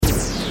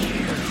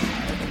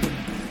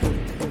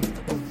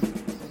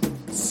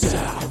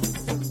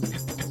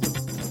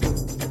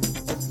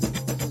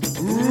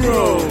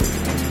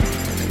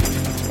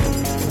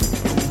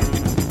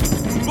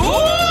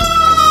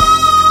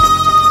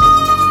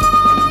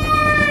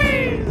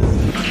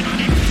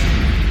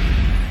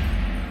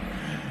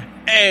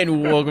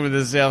And welcome to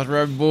the South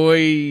Road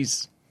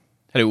Boys.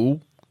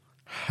 Hello.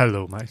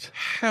 Hello, mate.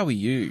 How are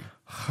you?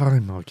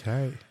 I'm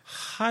okay.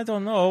 I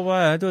don't know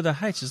why I do the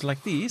H's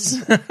like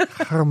this.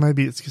 Oh,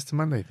 maybe it's just a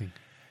Monday thing.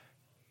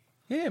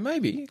 Yeah,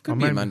 maybe. It could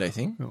be a Monday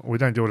thing. We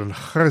don't do it on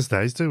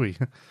Thursdays, do we?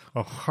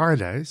 Or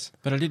Fridays.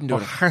 But I didn't do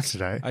Or it.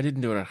 Saturday. I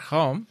didn't do it at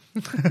home.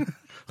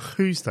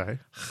 Tuesday.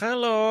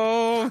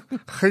 Hello.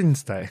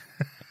 Wednesday.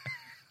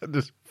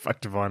 Just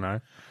fact if I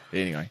know.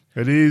 Anyway.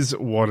 It is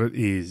what it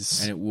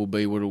is. And it will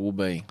be what it will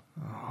be.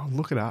 Oh,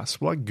 look at us.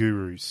 We're like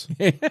gurus.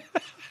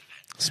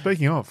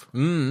 Speaking of,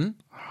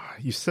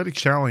 you've set a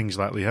challenge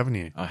lately, haven't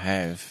you? I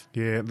have.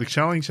 Yeah, the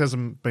challenge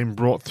hasn't been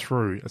brought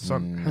through. It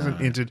hasn't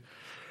entered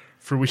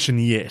fruition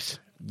yet.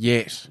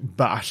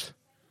 But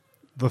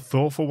the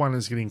thoughtful one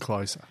is getting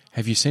closer.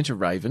 Have you sent a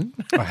raven?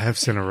 I have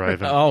sent a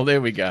raven. Oh, there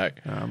we go.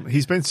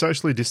 He's been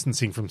socially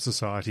distancing from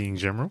society in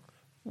general.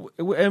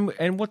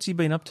 And what's he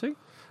been up to?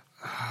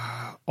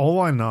 All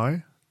I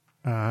know,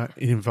 it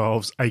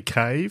involves a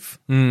cave,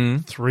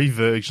 3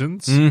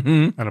 virgins,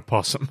 and a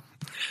possum.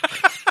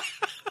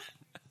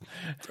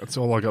 That's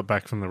all I got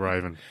back from the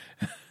raven.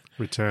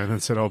 Returned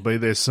and said, I'll be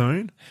there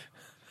soon.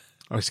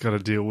 I just got to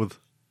deal with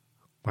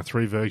my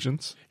 3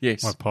 virgins,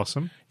 Yes. my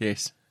possum,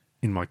 Yes.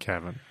 in my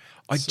cabin.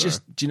 Do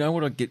you know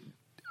what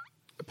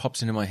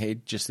pops into my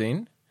head just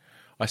then?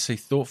 I see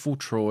thoughtful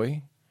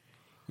Troy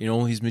in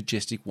all his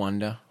majestic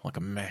wonder, like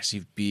a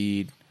massive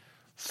beard,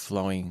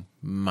 flowing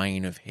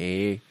mane of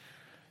hair,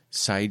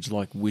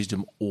 sage-like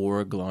wisdom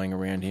aura glowing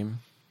around him,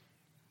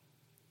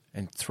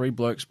 and 3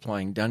 blokes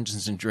playing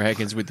Dungeons and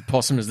Dragons with the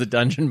possum as the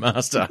dungeon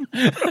master.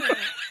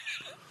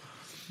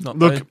 Not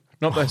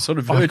those sort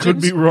of virgins. I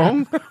could be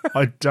wrong.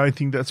 I don't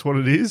think that's what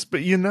it is,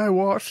 but you know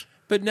what?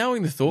 But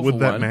knowing the thoughtful With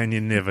that one, man, you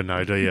never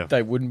know, do you?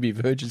 they wouldn't be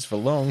virgins for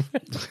long.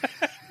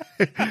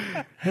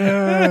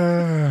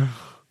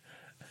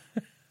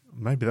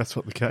 Maybe that's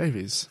what the cave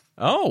is.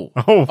 Oh,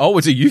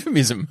 it's a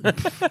euphemism.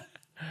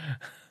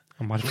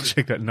 I might have to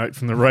check that note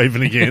from the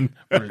raven again.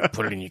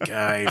 Put it in your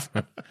cave.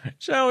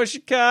 Show us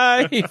your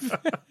cave.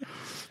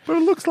 But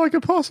it looks like a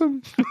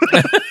possum.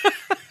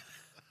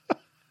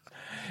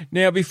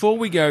 Now, before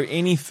we go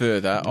any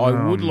further, I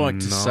would like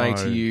to say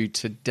to no. you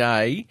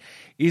today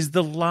is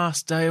the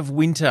last day of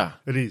winter.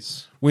 It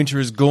is. Winter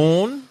is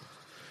gone.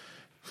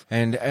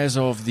 And as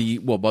of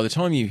by the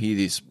time you hear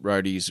this,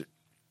 roadies,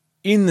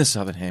 in the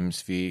Southern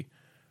Hemisphere,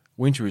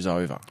 winter is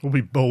over. We'll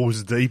be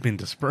balls deep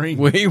into spring.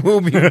 We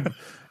will be...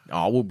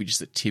 we'll be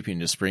just a tip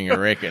into spring, I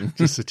reckon.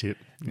 Just a tip.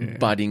 Yeah.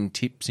 Budding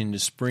tips into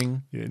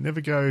spring. Yeah, never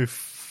go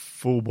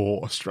full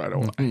bore straight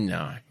away.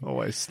 No.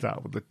 Always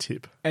start with the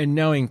tip. And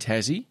knowing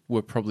Tassie,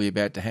 we're probably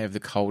about to have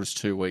the coldest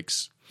 2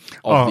 weeks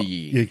of the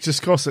year. Yeah,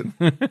 just because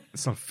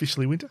it's not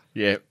officially winter.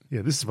 Yeah.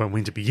 Yeah, this is when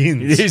winter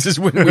begins. This is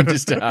when winter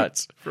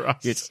starts. For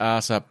us. It's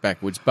arse up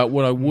backwards. But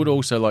what I would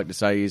also like to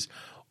say is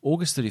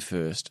August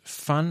 31st,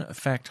 fun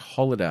fact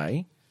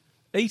holiday,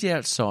 eat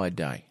outside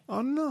day.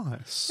 Oh,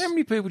 nice. How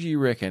many people do you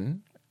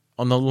reckon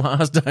on the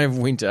last day of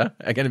winter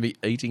are going to be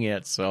eating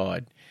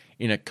outside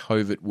in a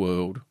COVID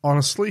world?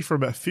 Honestly, for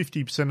about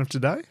 50% of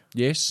today,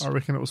 Yes. I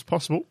reckon it was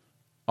possible.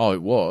 Oh,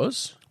 it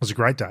was? It was a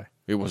great day.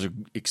 It was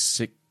an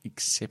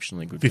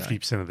exceptionally good day.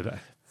 50% of the day.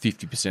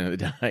 50% of the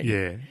day.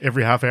 Yeah,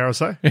 every half hour or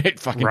so. It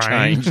fucking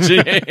Rain. changed.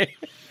 Yeah.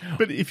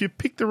 But if you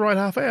pick the right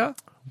half hour,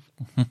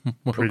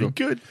 pretty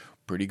good.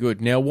 Pretty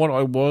good. Now, what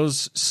I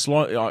was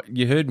slightly...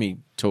 you heard me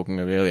talking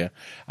earlier,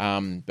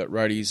 but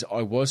roadies,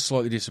 I was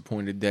slightly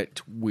disappointed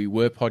that we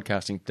were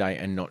podcasting today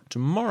and not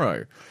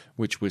tomorrow,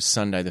 which was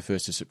Sunday the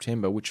 1st of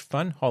September, which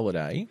fun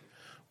holiday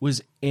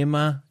was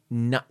Emma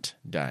Nut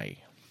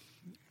Day.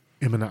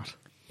 Emma Nut.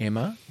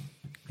 Emma,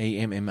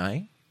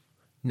 E-M-M-A,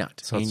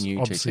 Nut, So it's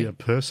N-U-T-T. obviously a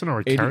person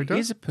or a character? It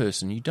is a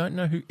person. You don't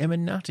know who Emma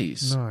Nut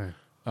is. No.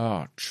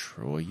 Oh,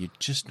 Troy, you're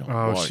just not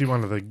Oh, woke. is she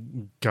one of the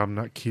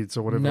Gumnut kids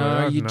or whatever? No,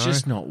 I don't you're know.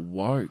 just not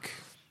woke.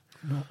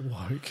 Not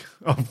woke.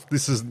 Oh,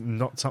 this is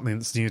not something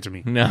that's new to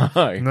me. No.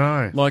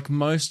 No.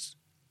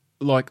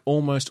 Like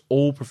almost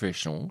all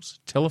professionals,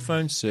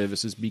 telephone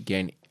services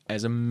began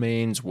as a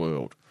man's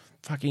world.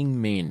 Fucking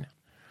men.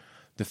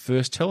 The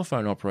first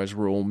telephone operators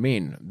were all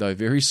men, though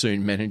very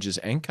soon managers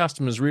and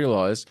customers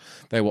realised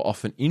they were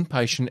often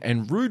impatient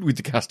and rude with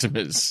the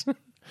customers.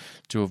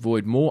 To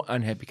avoid more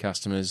unhappy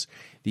customers,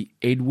 the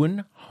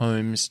Edwin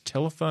Holmes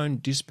Telephone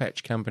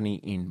Dispatch Company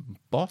in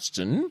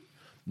Boston,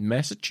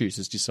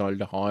 Massachusetts, decided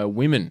to hire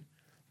women.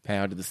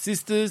 Power to the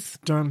sisters.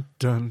 Dun,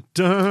 dun,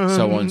 dun.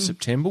 So on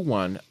September 1,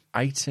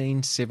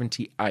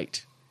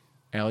 1878,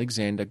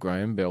 Alexander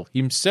Graham Bell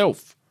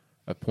himself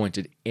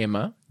appointed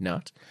Emma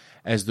Nutt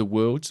as the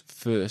world's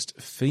first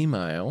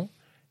female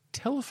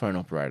telephone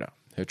operator.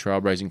 Her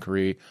trailblazing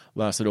career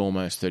lasted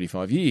almost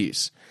 35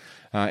 years.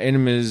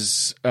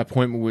 Emma's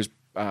appointment was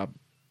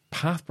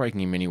path-breaking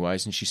in many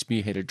ways, and she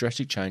spearheaded a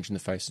drastic change in the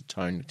face of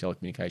tone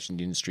telecommunications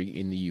industry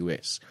in the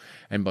US.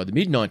 And by the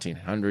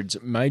mid-1900s,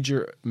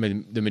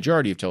 the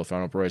majority of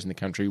telephone operators in the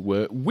country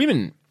were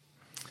women.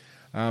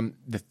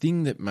 The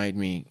thing that made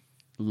me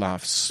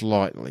laugh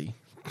slightly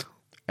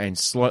and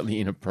slightly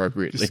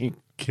inappropriately.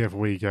 Careful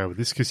where you go with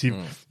this, because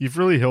you've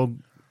really held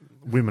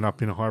women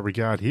up in a high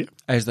regard here.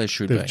 As they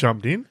should They've be.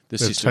 jumped in. They've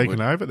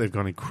taken over. They've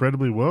gone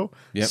incredibly well.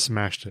 Yep.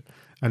 Smashed it.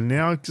 And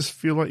now I just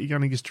feel like you're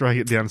going to just drag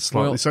it down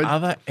slightly. Well, So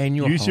other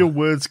annual use your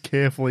words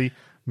carefully,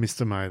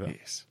 Mr. Mather.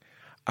 Yes.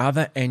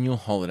 Other annual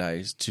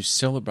holidays to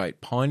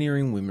celebrate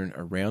pioneering women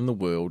around the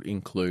world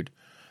include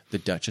the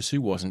Duchess Who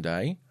Wasn't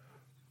Day,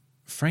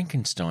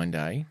 Frankenstein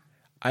Day,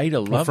 Ada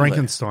Lovelace.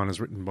 Frankenstein is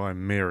written by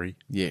Mary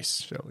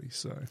Yes. Shelley.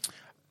 So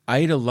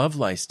Ada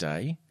Lovelace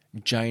Day,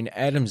 Jane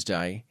Addams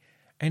Day,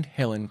 and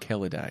Helen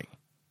Keller Day.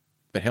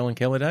 But Helen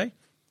Keller Day?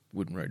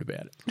 Wouldn't read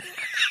about it.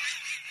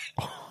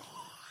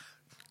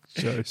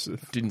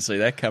 Joseph. Didn't see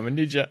that coming,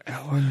 did you?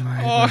 Ellen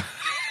Mather. Oh,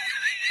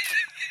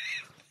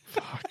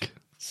 Fuck.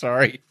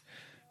 sorry.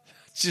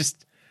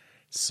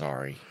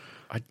 Sorry.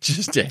 I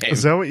just am.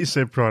 Is that what you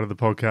said prior to the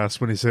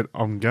podcast when he said,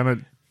 I'm going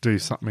to do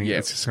something Yep.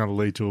 that's just going to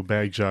lead to a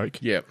bag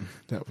joke? Yep.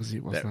 That was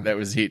it, wasn't it? That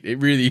was it. It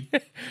really...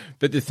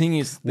 But the thing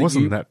is...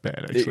 Wasn't that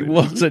bad, actually. It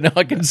wasn't.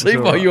 I can see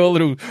all by right. your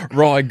little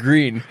wry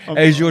grin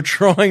as you're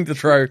trying to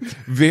throw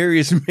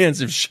various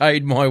amounts of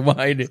shade my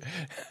way.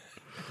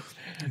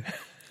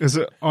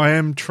 I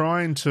am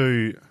trying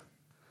to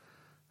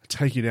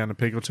take you down a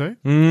peg or two,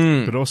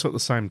 but also at the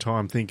same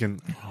time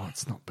thinking,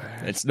 it's not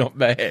bad. It's not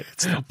bad.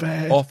 It's not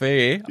bad. Off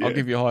air, I'll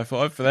give you a high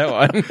five for that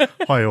one.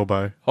 High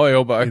elbow High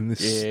elbow. in this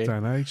day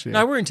and age. Yeah.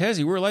 No, we're in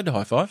Tassie. We're allowed to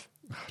high five.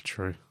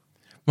 True.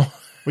 Well,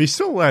 you're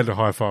still allowed to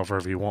high five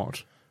wherever you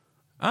want.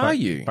 Are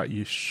you? But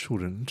you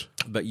shouldn't.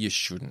 But you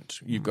shouldn't.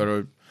 You've got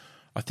to...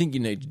 I think you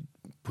need to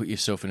put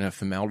yourself in a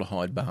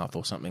formaldehyde bath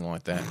or something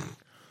like that.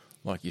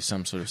 Like you're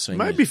some sort of senior.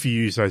 Maybe if you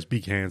use those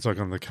big hands like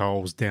on the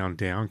Coles down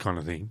kind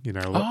of thing,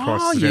 like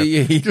prices yeah,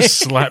 down, yeah. just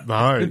slap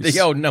those. the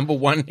old number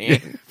one hand.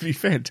 It'd be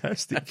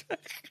fantastic.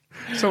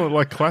 Something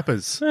like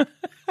clappers.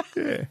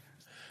 Yeah.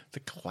 The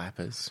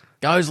clappers.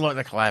 Goes like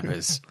the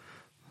clappers.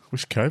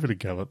 Wish COVID would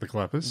go at the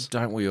clappers.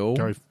 Don't we all?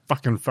 Go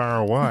fucking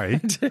far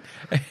away.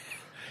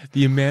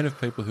 The amount of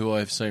people who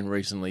I've seen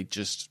recently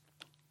just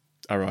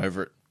are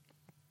over it.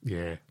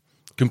 Yeah.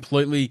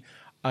 Completely,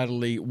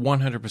 utterly,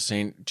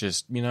 100%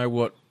 just, you know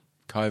what,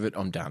 COVID,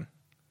 I'm done.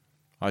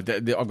 I've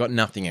got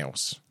nothing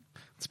else.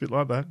 It's a bit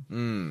like that.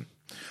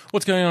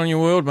 What's going on in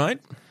your world, mate?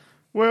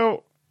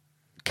 Well,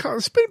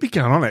 it's been a bit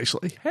going on,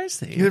 actually. Has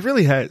there? Yeah, it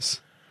really has.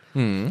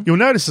 You'll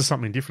notice there's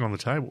something different on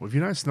the table. Have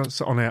you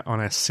noticed on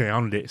our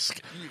sound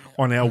desk,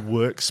 on our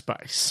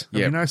workspace?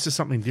 Have you noticed there's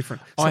something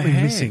different? Something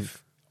missing.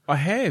 I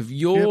have.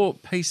 You're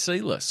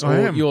PC-less I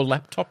or am. you're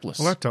laptop-less.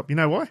 A laptop. You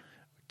know why?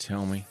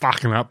 Tell me.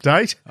 Fucking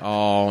update.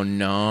 Oh,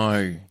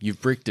 no.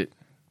 You've bricked it.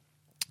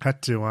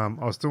 Had to. I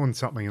was doing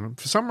something, and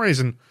for some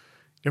reason,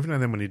 every now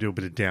and then when you do a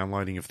bit of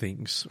downloading of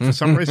things, for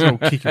some reason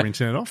it'll kick your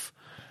internet off.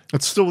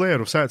 It's still there.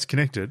 It'll say it's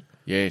connected,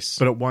 Yes.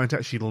 but it won't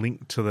actually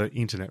link to the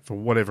internet for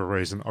whatever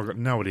reason. I've got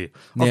no idea.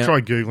 Now- I've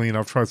tried Googling and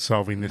I've tried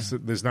solving this.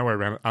 There's no way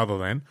around it other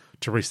than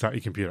to restart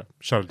your computer,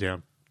 shut it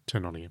down,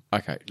 turn it on again.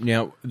 Okay.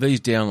 Now, these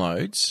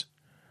downloads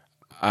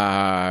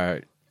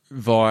are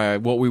via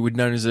what we would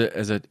know as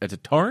a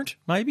torrent,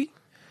 maybe?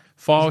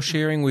 File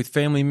sharing with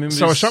family members.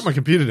 So I shut my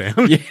computer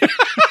down.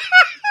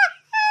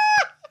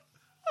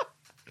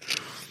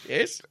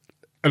 Yes.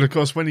 And of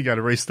course, when you go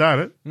to restart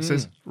it, it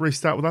says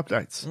restart with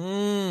updates.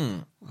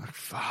 Like,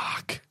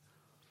 fuck.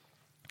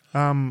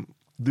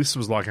 This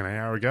was like an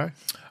hour ago.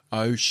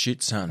 Oh,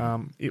 shit,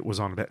 son. It was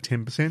on about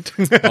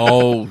 10%.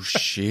 Oh,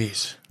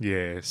 shit.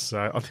 Yeah,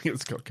 so I think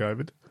it's got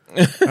COVID.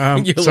 Your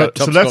So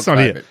laptop's that's got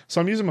not COVID. it. So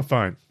I'm using my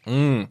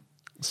phone.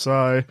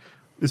 So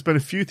there's been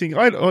a few things.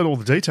 I had all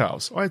the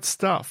details. I had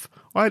stuff.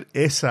 I had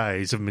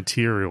essays of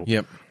material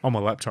Yep. on my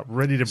laptop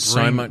ready to bring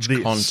So much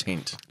this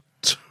content.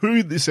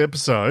 to this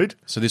episode.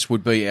 So this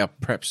would be our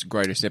perhaps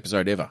greatest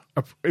episode ever.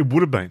 It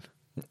would have been.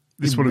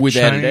 This would have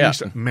Without a doubt.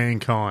 changed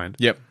mankind.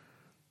 Yep.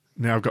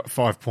 Now I've got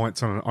 5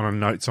 points on a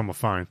notes on my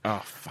phone.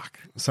 Oh, fuck.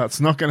 So it's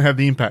not going to have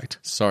the impact.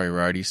 Sorry,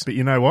 roadies. But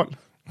you know what?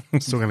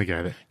 I'm still going to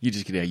go there. You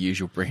just get our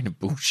usual brand of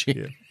bullshit.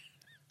 Yeah.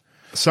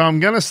 So I'm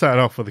going to start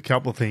off with a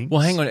couple of things.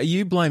 Well, hang on. Are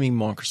you blaming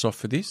Microsoft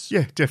for this?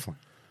 Yeah,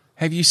 definitely.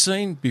 Have you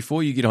seen,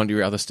 before you get onto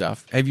your other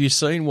stuff, have you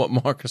seen what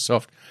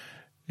Microsoft...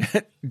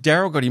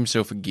 Daryl got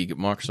himself a gig at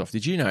Microsoft.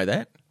 Did you know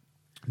that?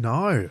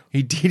 No.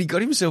 He did. He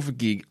got himself a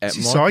gig at Is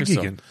he Microsoft. side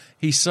gigging?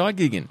 He's side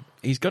gigging.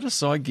 He's got a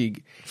side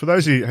gig. For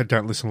those of you who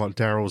don't listen, like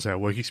Daryl's our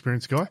work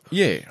experience guy,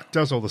 Yeah.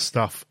 does all the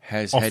stuff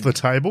Has off had the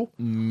table.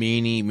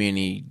 Many,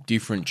 many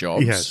different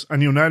jobs. He has.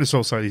 And you'll notice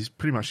also he's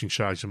pretty much in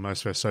charge of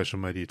most of our social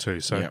media too.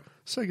 So Yep.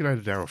 say good day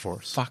to Daryl for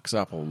us. Fucks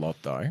up a lot,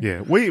 though.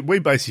 Yeah, we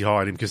basically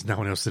hired him because no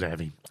one else did have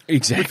him.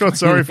 Exactly. We felt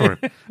sorry for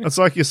him. It's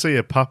like you see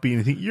a puppy and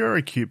you think, you're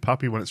a cute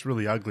puppy when it's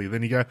really ugly.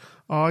 Then you go,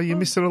 oh, you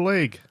missed a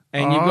leg.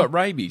 And you've got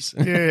rabies.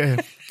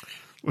 Yeah.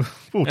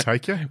 We'll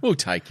take you. We'll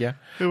take you.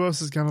 Who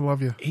else is going to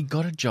love you? He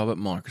got a job at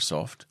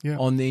Microsoft Yeah.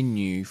 on their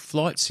new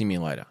flight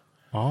simulator.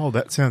 Oh,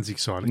 that sounds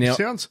exciting. Now- It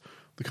sounds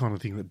the kind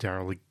of thing that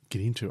Daryl would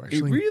get into, It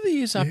actually. really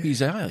is up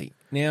his alley.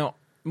 Now,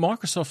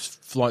 Microsoft's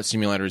flight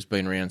simulator has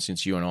been around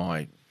since you and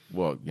I,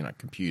 well, you know,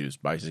 computers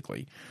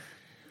basically,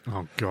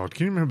 Oh, God.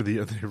 Can you remember the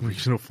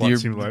original flight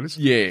simulators?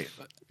 Yeah,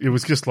 It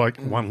was just like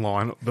one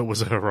line that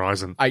was a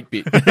horizon.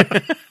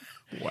 8-bit.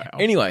 Wow.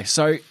 Anyway,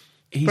 so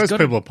he's Those got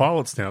people are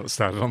pilots now that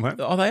started on that.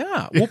 Oh, they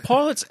are. Well,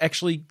 pilots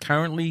actually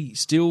currently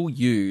still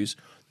use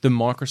the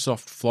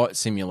Microsoft Flight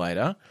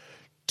Simulator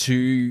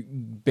to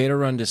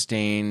better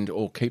understand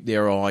or keep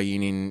their eye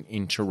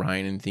in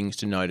terrain and things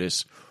to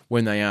notice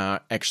when they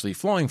are actually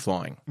flying.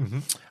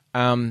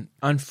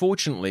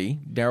 Unfortunately,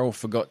 Daryl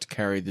forgot to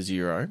carry the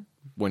 0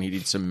 when he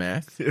did some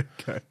math.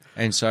 Okay.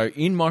 And so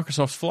in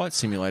Microsoft's Flight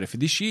Simulator for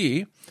this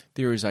year,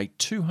 there is a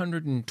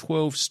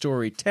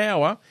 212-story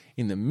tower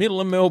in the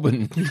middle of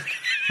Melbourne.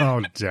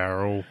 Oh,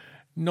 Daryl.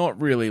 Not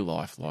really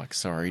lifelike,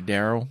 sorry,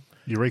 Daryl.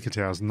 Eureka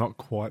Tower's not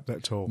quite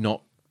that tall.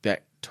 Not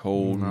that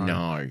tall,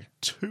 no.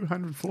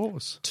 200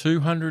 floors.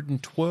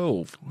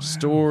 212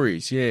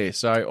 stories, yeah.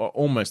 So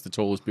almost the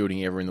tallest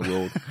building ever in the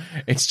world.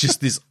 It's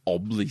just this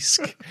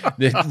obelisk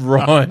that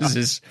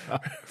rises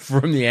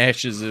from the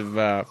ashes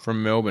of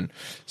from Melbourne.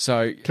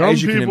 So Come,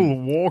 as you people,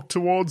 walk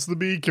towards the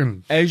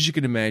beacon. as you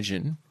can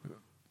imagine,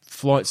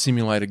 flight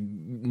simulator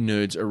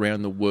nerds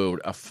around the world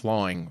are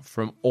flying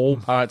from all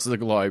parts of the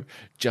globe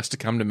just to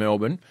come to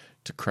Melbourne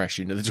to crash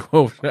into the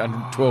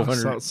 1200.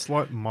 So it's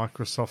like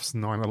Microsoft's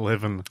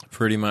 911.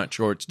 Pretty much,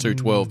 or it's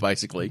 212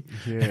 basically.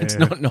 Yeah. It's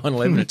not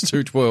 911, it's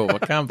 212. I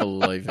can't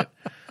believe it.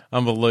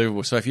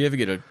 Unbelievable. So if you ever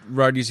get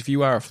roadies, if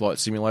you are a flight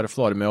simulator,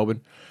 fly to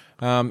Melbourne,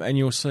 and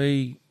you'll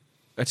see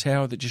a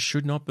tower that just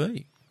should not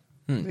be.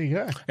 There you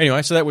go.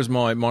 Anyway, so that was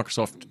my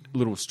Microsoft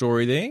little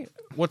story there.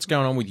 What's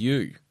going on with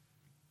you?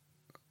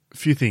 A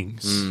few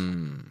things.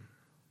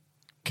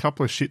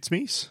 Couple of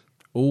shitsme's.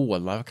 Oh, I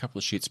love a couple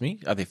of shits me.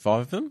 Are there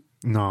 5 of them?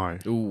 No.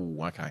 Oh,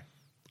 okay.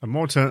 And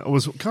more turn. It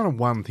was kind of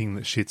one thing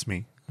that shits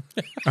me.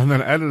 And then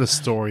I added a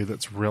story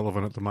that's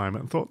relevant at the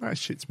moment and thought, that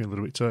shits me a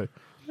little bit too.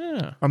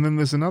 Yeah. And then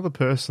there's another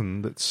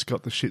person that's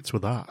got the shits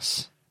with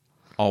us.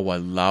 Oh, I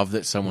love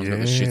that someone's got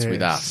the shits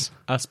with us.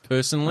 Us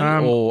personally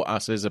or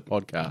us as a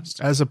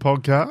podcast? As a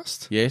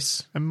podcast,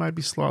 Yes. and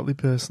maybe slightly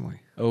personally.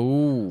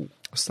 Oh,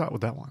 I'll start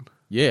with that one.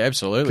 yeah,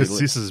 absolutely. Because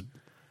this is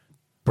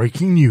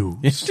breaking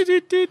news.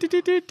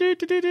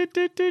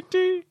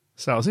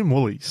 So I was in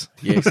Woolies.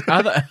 Yes.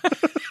 Other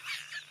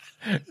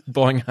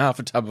buying half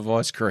a tub of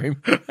ice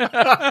cream.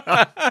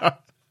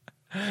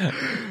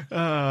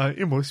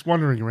 In Woolies,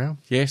 wandering around.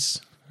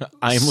 Yes.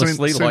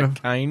 Aimlessly, Seen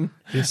like Kane.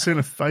 You seen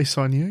a face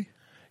I knew,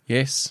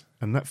 Yes.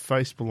 and that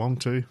face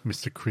belonged to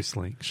Mr. Chris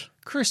Lynch.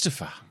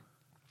 Christopher.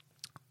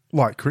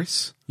 Like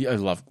Chris. Yeah, I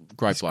love.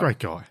 Great bloke. Great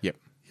guy. Yep.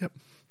 Yep.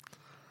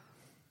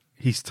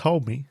 He's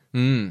told me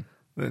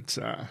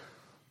that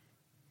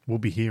we'll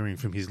be hearing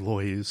from his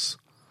lawyers.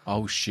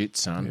 Oh, shit,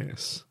 son.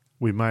 Yes.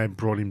 We may have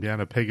brought him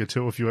down a peg or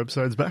two a few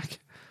episodes back.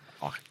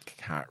 I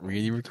can't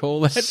really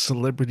recall that.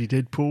 Celebrity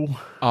Deadpool.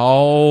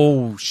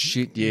 Oh,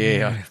 shit,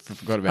 yeah. I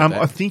forgot about I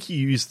that. think he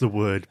used the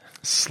word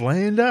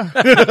slander.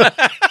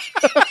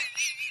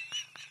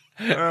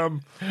 There are,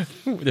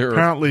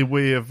 Apparently,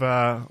 we have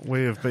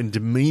been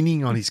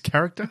demeaning on his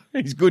character.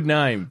 his good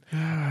name.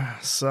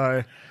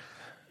 So,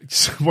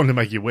 just wanted to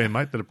make you aware,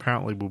 mate, that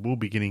apparently we will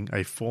be getting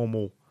a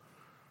formal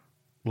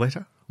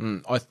letter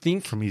I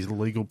think from his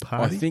legal I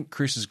party. think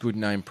Chris's good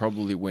name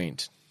probably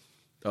went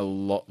a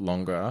lot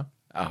longer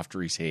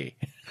after his hair.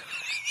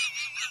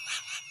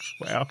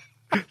 Wow,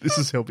 this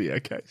has helped our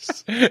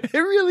case. It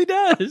really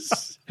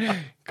does.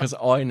 Because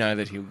I know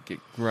that he'll get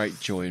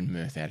great joy and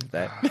mirth out of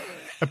that.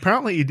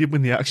 Apparently, he did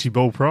win the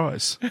Archibald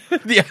Prize.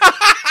 Yeah.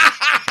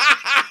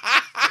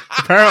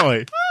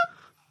 Apparently,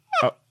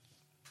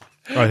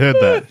 I heard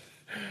that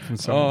from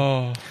someone.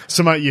 Oh,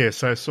 So, mate, yeah.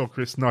 So, I saw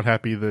Chris not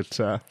happy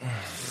that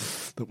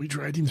we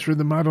dragged him through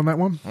the mud on that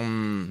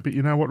one. But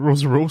you know what?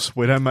 Rules are rules.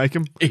 We don't make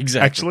them.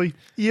 Exactly. Actually,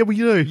 yeah, we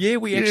do. yeah,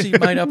 we actually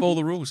made up all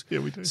the rules. Yeah,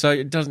 we do. So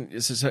it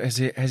doesn't. So has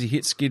he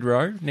hit Skid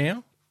Row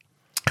now?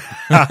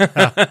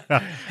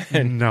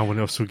 No one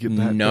else will get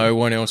that. No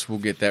one else will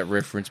get that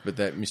reference, but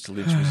that Mr.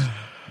 Lynch was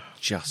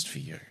just for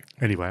you.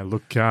 Anyway,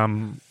 look,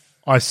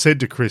 I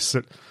said to Chris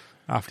that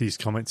after his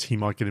comments, he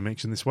might get a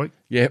mention this week.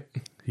 Yep,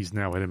 He's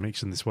now had a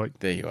mention this week.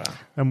 there you are.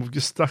 And we've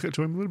just stuck it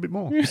to him a little bit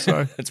more.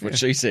 So That's what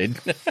she said.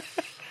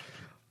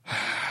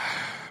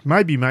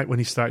 maybe, mate, when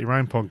you start your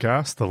own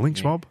podcast, The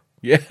Lynch Mob,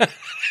 Yeah.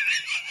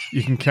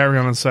 you can carry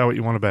on and say what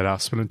you want about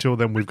us. But until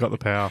then, we've got the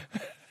power.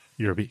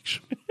 You're a bitch.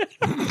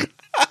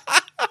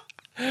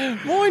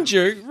 Mind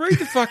you, read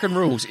the fucking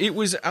rules. It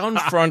was on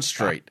Front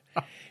Street.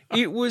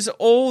 It was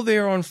all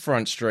there on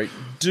Front Street.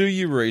 Do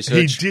your He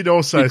research. did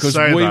also because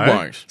say, we though,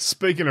 won't.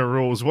 speaking of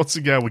rules, what's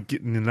the go with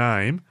getting the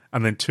name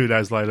and then 2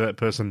 days later that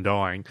person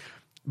dying?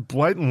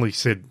 Blatantly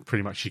said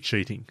pretty much you're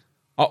cheating.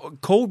 Oh,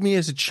 called me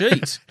as a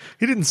cheat.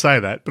 He didn't say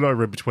that, but I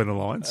read between the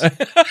lines.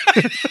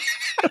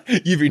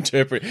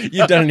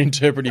 You've done an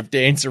interpretive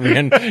dance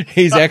around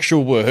his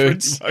actual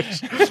words.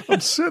 I'm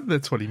certain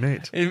that's what he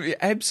meant.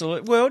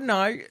 Absolutely. Well,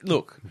 no.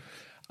 Look,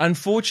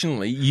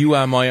 unfortunately, you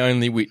are my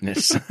only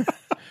witness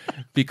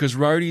because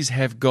roadies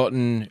have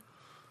gotten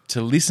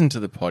to listen to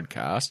the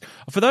podcast.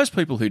 For those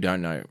people who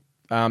don't know,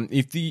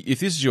 If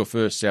this is your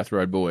first South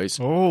Road Boys,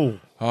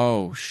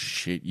 oh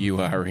shit,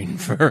 you are in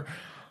for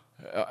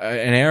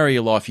an hour of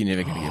your life you're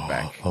never going to get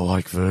back. I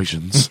like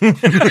versions.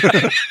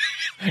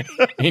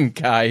 In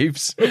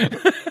caves.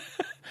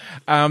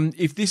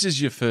 If this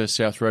is your first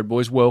South Road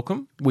Boys,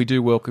 welcome. We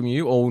do welcome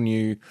you, all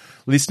new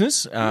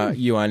listeners.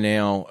 You are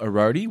now a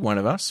roadie, one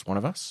of us.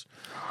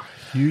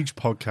 Huge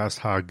podcast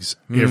hugs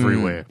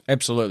everywhere.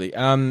 Absolutely.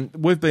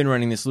 We've been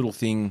running this little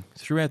thing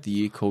throughout the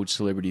year called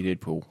Celebrity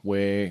Deadpool,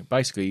 where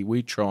basically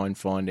we try and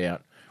find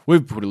out.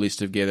 We've put a list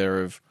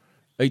together of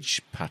each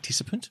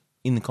participant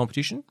in the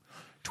competition,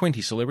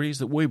 20 celebrities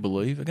that we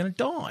believe are going to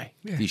die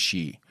this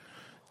year.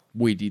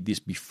 We did this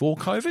before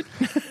COVID.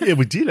 Yeah,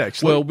 we did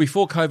actually. Well,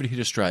 before COVID hit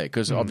Australia,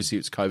 because obviously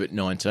it's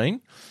COVID-19,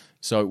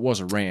 so it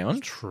was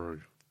around. True.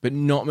 But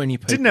not many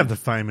people... Didn't have the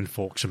fame and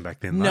fortune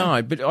back then, though.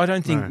 No, but I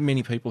don't think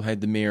many people had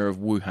the mayor of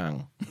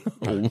Wuhan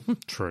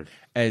True.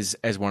 as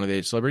one of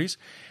their celebrities.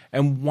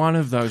 And one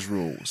of those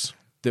rules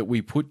that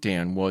we put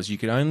down was you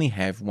could only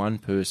have one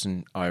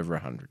person over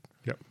 100.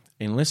 Yep.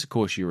 Unless, of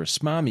course, you're a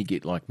smarmy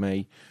git like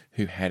me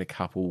who had a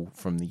couple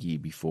from the year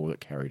before that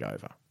carried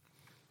over.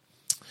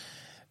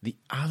 The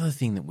other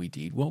thing that we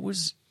did, what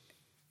was...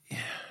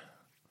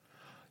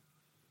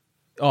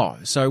 Oh,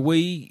 so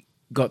we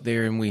got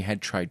there and we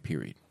had trade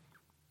period.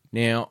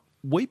 Now,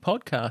 we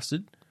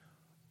podcasted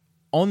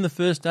on the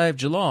first day of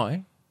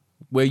July,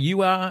 where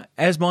you are,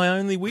 as my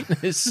only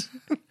witness,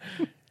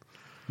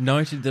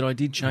 noted that I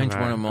did change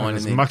one of mine.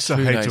 As and much as I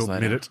 2 hate days to later,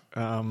 admit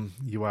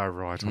it, you are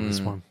right on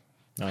this one.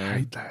 I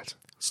hate that.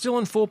 Still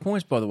on 4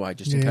 points, by the way,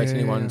 just in case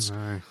anyone's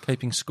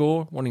keeping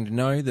score, wanting to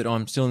know that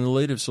I'm still in the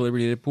lead of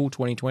Celebrity Deadpool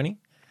 2020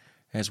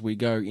 as we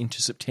go into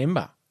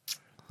September,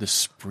 the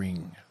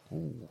spring.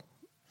 Ooh.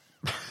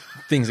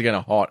 Things are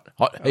going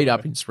to heat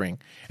up in spring.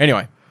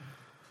 Anyway,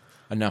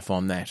 enough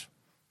on that.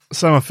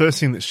 So my first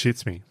thing that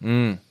shits me.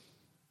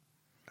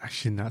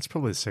 Actually, no, it's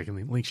probably the second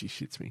thing. Linksy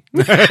shits me.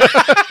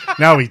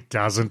 No, he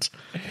doesn't.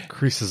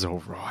 Chris is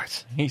all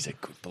right. He's a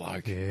good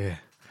bloke. Yeah.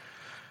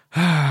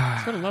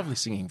 He's got a lovely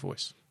singing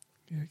voice.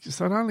 Yeah,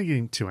 just I don't get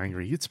him too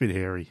angry. He gets a bit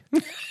hairy.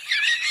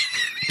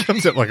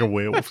 Comes out like a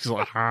werewolf. He's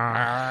like,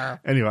 ah.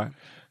 Anyway,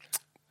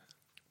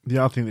 the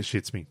other thing that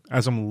shits me,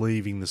 as I'm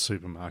leaving the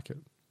supermarket,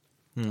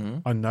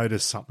 I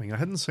noticed something. I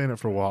hadn't seen it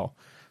for a while.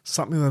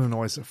 Something that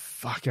annoys the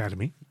fuck out of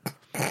me.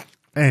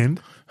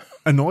 And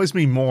annoys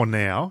me more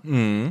now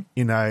in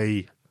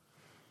a... I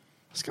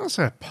was going to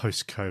say a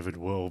post-COVID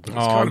world. But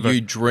it's kind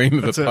of dream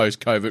of a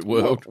post-COVID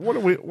world. What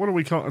do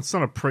we call it? It's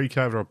not a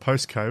pre-COVID or a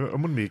post-COVID. It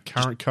wouldn't be a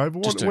current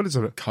COVID. What is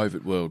it?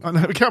 COVID world. I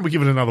know, can't we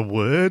give it another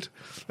word?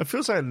 It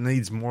feels like it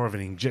needs more of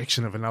an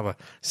injection of another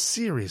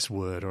serious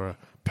word or a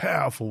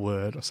powerful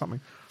word or something.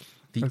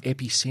 The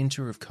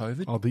epicenter of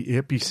COVID? Oh, the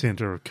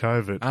epicenter of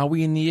COVID. Are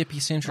we in the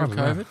epicenter of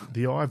COVID? Know.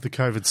 The eye of the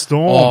COVID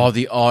storm. Oh,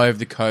 the eye of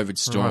the COVID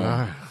storm.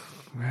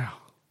 Wow.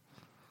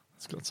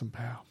 It's got some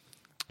power.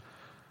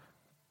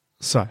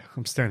 So,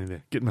 I'm standing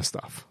there, getting my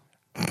stuff.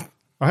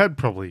 I had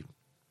probably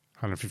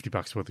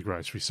 $150 worth of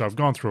groceries, so I've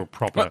gone through a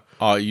proper...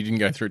 Oh, you didn't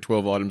go through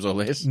 12 items or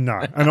less?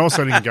 No, and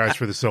also didn't go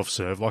through the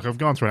self-serve. Like, I've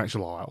gone through an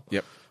actual aisle.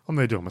 Yep. I'm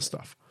there doing my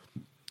stuff.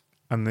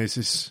 And there's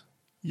this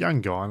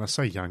young guy, and I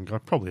say young guy,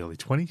 probably early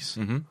 20s.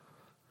 Mm-hmm.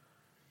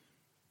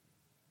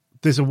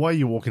 There's a way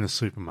you walk in a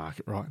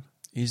supermarket, right?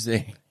 Is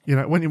there? You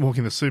know, when you walk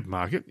in the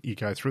supermarket, you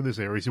go through those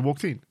areas, you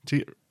walk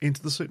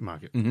into the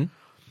supermarket. Mm-hmm.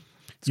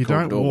 You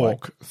don't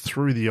walk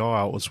through the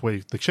aisles where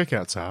the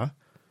checkouts are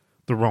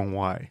the wrong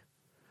way.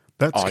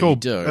 That's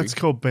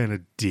called being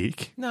a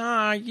dick.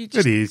 No, you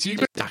just... It is.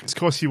 It's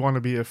because you want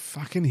to be a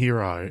fucking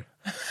hero.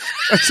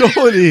 That's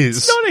all it is.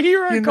 It's not a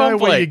hero complex. You know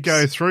where you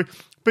go through.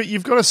 But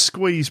you've got to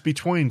squeeze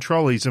between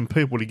trolleys and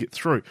people to get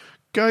through.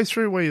 Go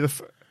through where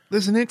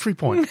there's an entry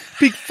point.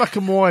 Big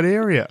fucking wide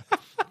area.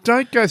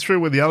 Don't go through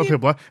where the other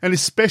people are. And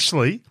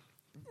especially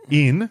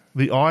in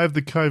the eye of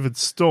the COVID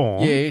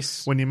storm,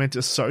 when you're meant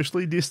to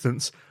socially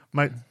distance,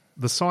 mate,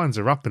 the signs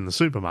are up in the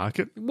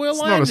supermarket. Well,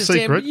 it's I not understand,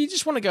 a secret. But you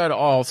just want to go to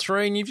aisle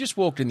 3 and you've just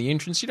walked in the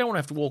entrance. You don't want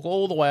to have to walk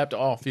all the way up to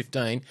aisle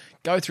 15,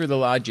 go through the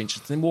large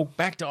entrance, then walk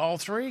back to aisle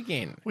 3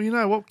 again. Well, you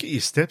know what? Get your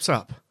steps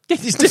up.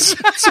 Get your steps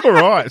up. It's all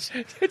right.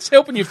 It's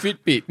helping your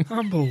Fitbit.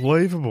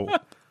 Unbelievable.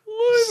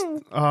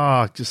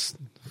 Just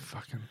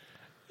fucking...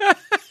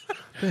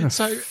 Been a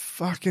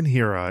fucking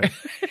hero.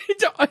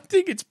 I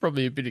think it's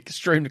probably a bit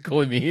extreme to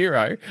call him a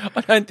hero.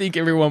 I don't think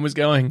everyone was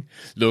going,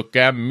 look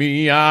at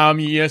me, I'm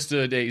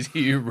yesterday's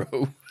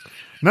hero.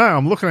 No,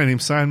 I'm looking at him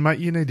saying, mate,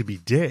 you need to be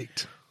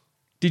decked.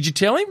 Did you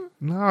tell him?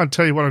 No, I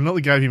tell you what, I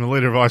nearly gave him a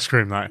litre of ice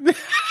cream, though.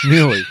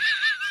 Nearly.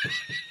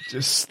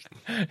 Just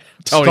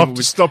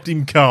stopped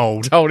him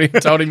cold. Told him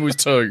it was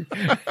 2.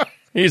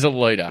 Here's a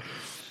litre.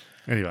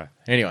 Anyway.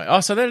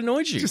 So that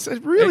annoyed you?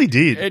 It really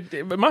did.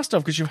 It must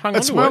have, because you've hung on to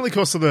it. It's mainly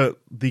because of the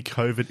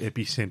COVID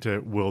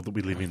epicenter world that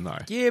we live in, though.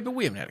 Yeah, but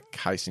we haven't had a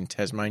case in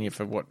Tasmania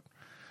for,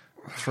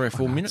 3 or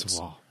 4 minutes? It's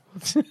a while.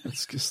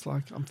 It's just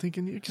like, I'm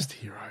thinking, you're just a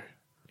hero.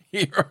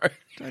 Hero.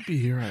 Don't be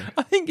a hero.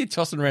 I think you're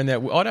tossing around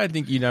that. I don't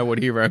think you know what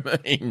hero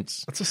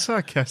means. It's a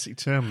sarcastic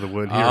term, the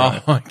word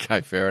hero. Oh,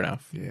 okay, fair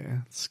enough. Yeah,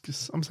 it's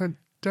just, I'm saying,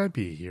 don't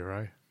be a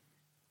hero.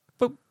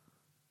 But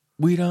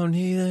we don't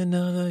need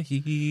another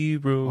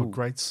hero. Oh,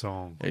 great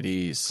song. It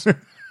is.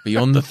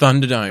 Beyond the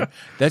Thunderdome.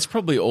 That's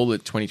probably all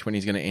that 2020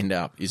 is going to end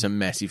up, is a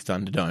massive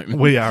Thunderdome.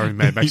 We are in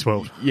Mad Max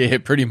world. Yeah,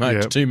 pretty much.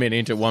 Yep. 2 men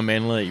enter, 1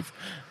 man leave.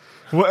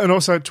 Well, and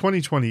also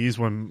 2020 is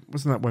when,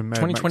 wasn't that when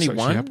Mad Max 2021?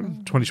 actually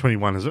happened?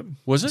 2021, is it?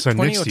 Was it So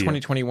 20 next or year.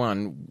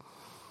 2021?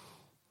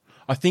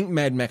 I think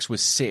Mad Max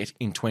was set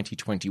in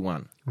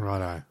 2021,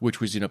 Righto. which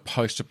was in a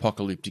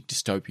post-apocalyptic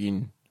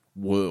dystopian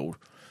world,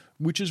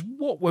 which is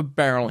what we're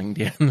barreling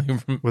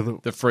down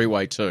With the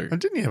freeway to.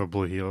 And didn't he have a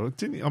blue heel?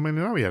 Didn't he? I mean,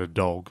 I know he had a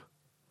dog.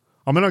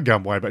 I mean, I'm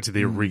going way back to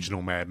the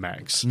original Mad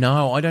Max.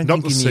 No, I don't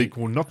Not think the in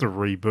sequel, not the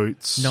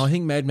reboots. No, I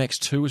think Mad Max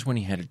 2 was when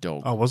he had a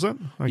dog. Oh, was it?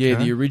 Okay. Yeah,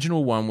 the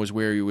original one was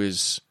where he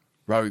was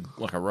rogue,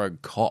 like a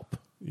rogue cop,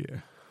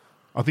 Yeah.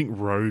 I think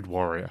Road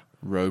Warrior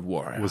road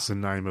warrior. was the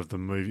name of the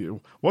movie.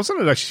 Wasn't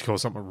it actually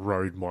called something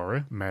Road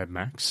Warrior, Mad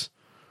Max?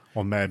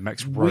 Or Mad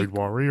Max Road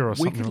Warrior or we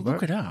something could like look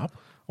that? it up.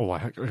 Oh, I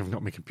haven't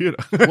got my computer.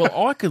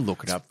 Well, I could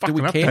look it up. Do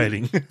we Fucking care?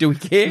 updating. Do we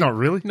care? Not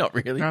really. Not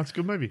really. No, it's a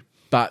good movie.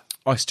 But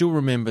I still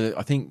remember,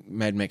 I think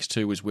Mad Max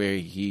 2 was where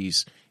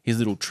his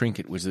little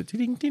trinket was the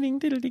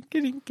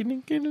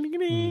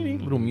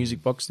little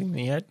music box thing that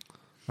he had.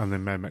 And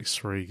then Mad Max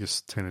 3,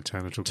 just Tina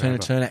Turner took Turner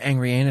over. Turner,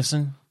 Angry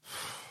Anderson.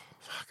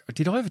 Fuck.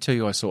 Did I ever tell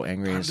you I saw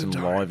Angry Anderson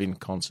live in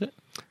concert?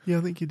 Yeah,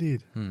 I think you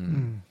did.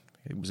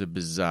 It was a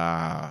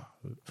bizarre...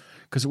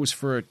 Because it was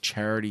for a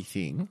charity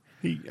thing.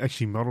 He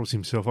actually models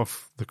himself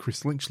off the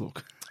Chris Lynch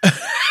look.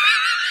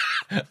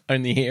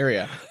 In the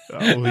area. Oh,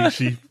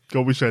 Lynchy.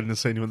 God, wish I hadn't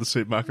seen you in the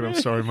supermarket. I'm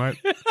sorry, mate.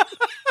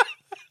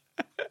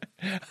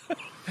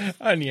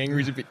 Only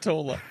Angry's a bit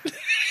taller.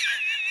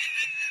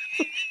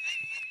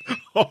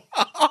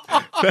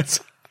 That's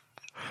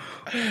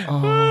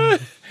No,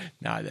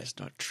 that's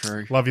not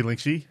true. love you,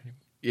 Lynchy.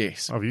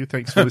 Yes. Love you.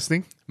 Thanks for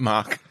listening.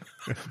 Mark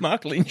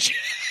Lynch.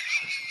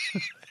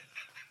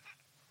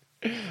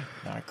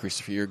 No,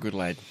 Christopher, you're a good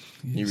lad.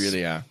 You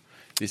really are.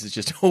 This is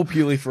just all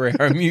purely for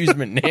our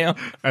amusement now.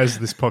 As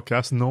this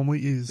podcast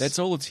normally is. That's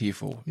all it's here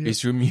for, is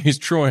to amuse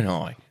Troy and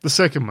I. the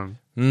second one,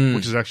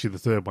 which is actually the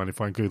third one,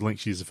 if I include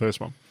Lynchy as the first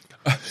one.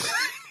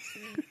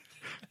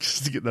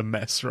 Just to get the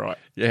mess right.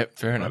 Yeah,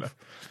 fair enough.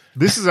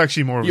 This is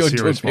actually more of You're a doing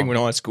serious Penguin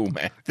one. High School,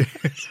 man.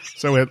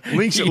 So we had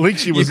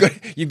Lynchy was...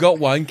 You got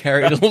one,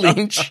 carry to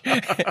Lynch,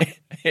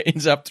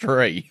 ends up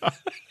 3.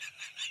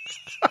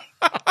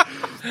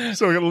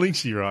 So we got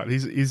Lynchy, right?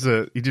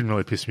 He didn't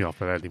really piss me off,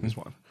 but I had him as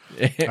one.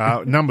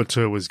 Number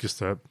 2 was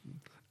just a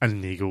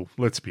niggle,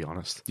 let's be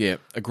honest. Yeah,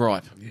 a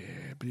gripe. Yeah,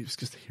 but he was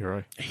just a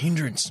hero. A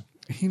hindrance.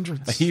 A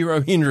hindrance. A hero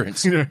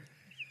hindrance. You know?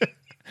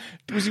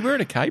 Was he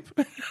wearing a cape?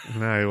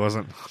 No, he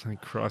wasn't.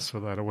 Thank Christ for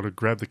that. I would have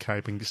grabbed the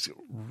cape and just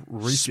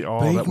reached it. Oh,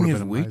 that would Speaking have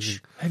of been which,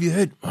 amazing. have you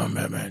heard? Oh,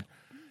 man.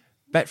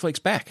 Batfleck's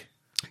back.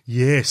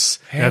 Yes.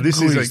 How Now, this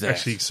good is is that?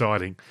 actually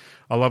exciting.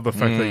 I love the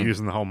fact they're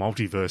using the whole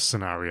multiverse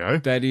scenario.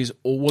 That is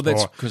all. Well,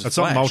 that's because it's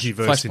not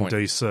multiverse Flashpoint.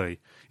 in DC.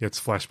 Yeah,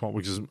 it's Flashpoint,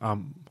 which is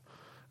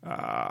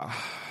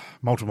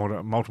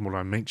multiple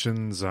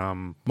dimensions,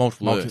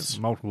 Multiple Earths.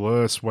 multiple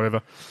Earths, whatever.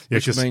 Yeah,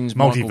 Which it's just means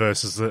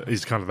multiverse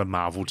is kind of the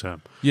Marvel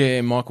term.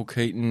 Yeah, Michael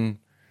Keaton,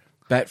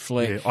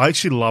 Batfleck. Yeah, I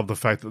actually love the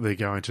fact that they're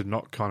going to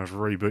not kind of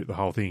reboot the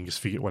whole thing and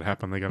just figure what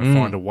happened. They're going to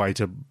find a way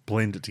to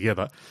blend it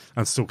together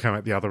and still come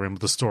out the other end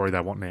with the story they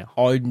want now.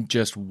 I'm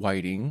just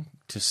waiting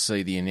to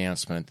see the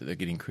announcement that they're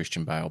getting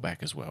Christian Bale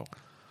back as well,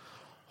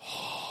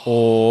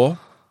 or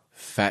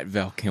Fat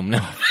Val Kilmer.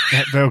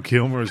 That Val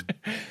Kilmer is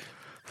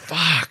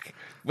Fuck.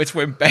 It's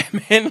when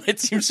Batman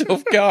lets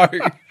himself go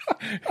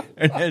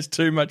and has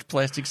too much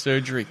plastic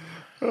surgery.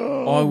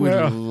 I would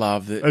wow.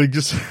 love that. and he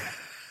just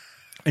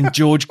And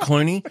George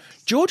Clooney.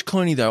 George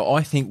Clooney, though,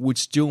 I think would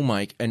still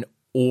make an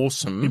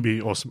awesome he'd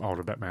be awesome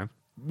older Batman.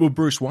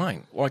 Bruce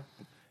Wayne. Like,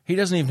 he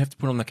doesn't even have to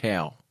put on the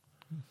cowl.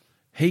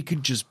 He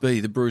could just be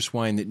the Bruce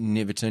Wayne that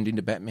never turned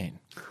into Batman.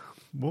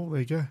 Well,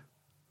 there you go.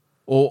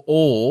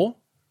 Or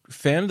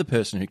found the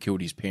person who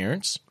killed his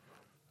parents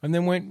and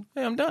then went,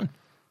 hey, I'm done.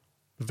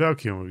 Val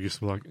Kilmer would just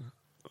be like,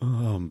 oh,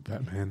 I'm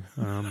Batman.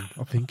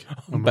 I think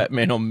I'm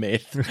Batman on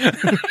meth.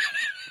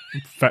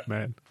 Fat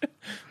Man.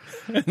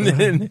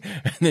 and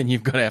then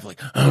you've got to have like,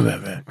 I'm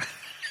Batman.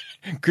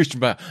 Christian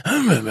Bale,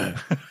 I'm Batman.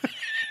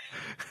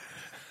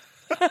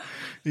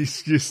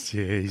 He's just,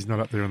 he's not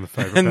up there on the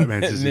favourite And, Batmans,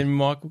 and is then he?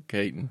 Michael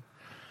Keaton.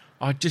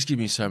 Oh, just give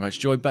me so much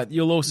joy. But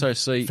you'll also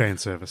see Fan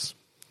service.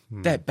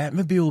 that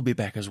Batmobile will be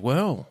back as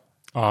well.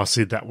 Oh,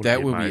 Sid, that would That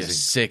be will be a amazing.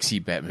 sexy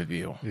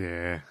Batmobile.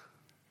 Yeah.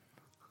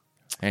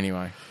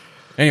 Anyway.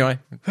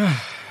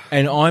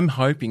 And I'm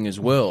hoping as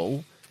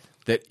well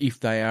that if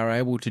they are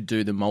able to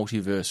do the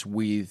multiverse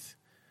with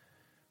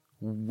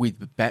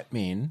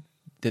Batman,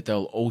 that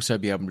they'll also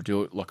be able to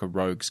do it like a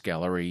rogues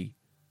gallery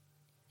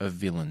of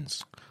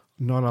villains.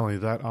 Not only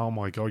that, oh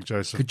my God,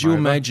 Joseph. Could you Mather.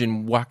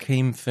 imagine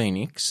Joaquin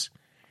Phoenix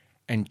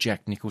and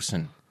Jack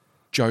Nicholson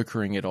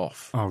jokering it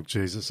off. Oh,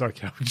 Jesus.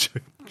 Okay.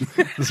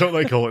 That's what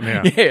they call it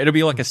now. Yeah, it'll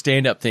be like a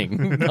stand-up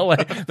thing. They'll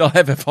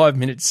have a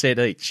 5-minute set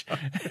each.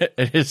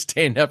 A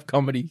stand-up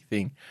comedy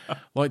thing.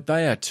 Like,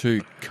 they are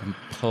two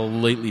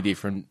completely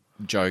different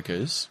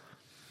jokers.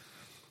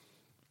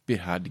 Bit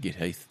hard to get,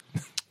 Heath.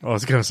 I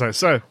was going to say,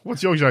 so,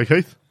 what's your joke,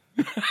 Heath?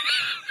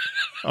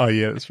 Oh,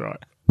 yeah, that's right.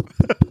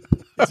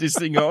 Is this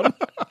thing on?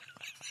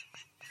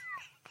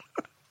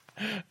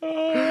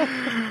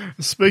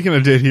 Speaking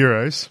of dead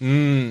heroes,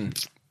 we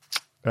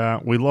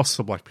lost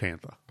the Black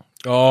Panther.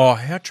 Oh,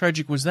 how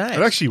tragic was that?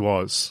 It actually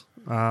was.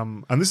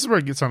 And this is where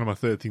it gets onto my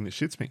third thing that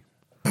shits me.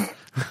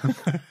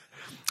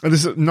 And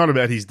this is not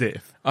about his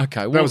death.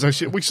 Okay, well, That was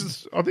actually, which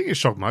is, I think it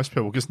shocked most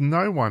people because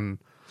no one,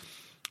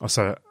 I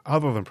say,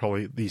 other than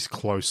probably these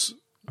close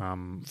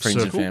friends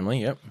circle, and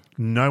family, yep.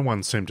 no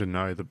one seemed to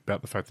know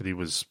about the fact that he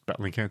was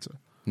battling cancer.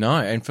 No,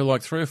 and for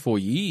like 3 or 4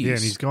 years. Yeah,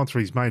 and he's gone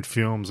through, he's made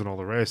films and all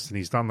the rest, and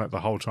he's done that the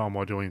whole time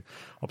while doing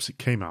opposite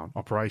chemo and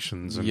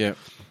operations and Yep.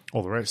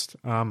 all the rest.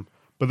 But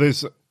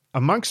there's,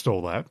 amongst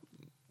all that,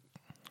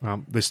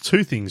 there's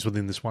two things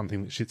within this one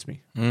thing that shits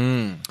me.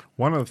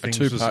 One of the things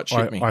was two-part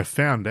shit me. I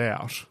found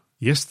out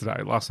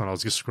yesterday, last night I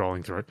was just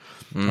scrolling through it,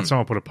 and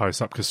someone put a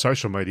post up because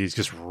social media is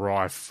just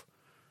rife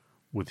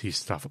with his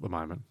stuff at the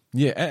moment.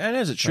 Yeah, and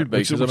as it should be,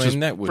 Which because I is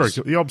mean, that was...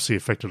 he obviously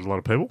affected a lot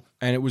of people.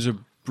 And it was a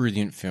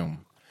brilliant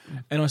film.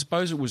 And I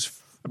suppose it was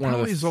one of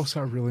Apparently the... he's also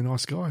a really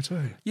nice guy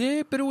too.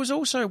 Yeah, but it was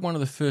also one of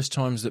the first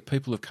times that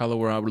people of colour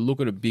were able to look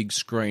at a big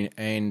screen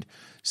and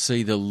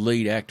see the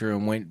lead actor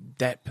and went,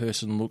 that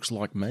person looks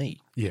like me.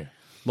 Yeah.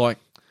 Like,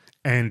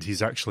 And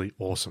he's actually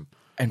awesome.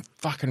 and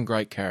fucking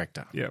great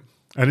character. Yeah.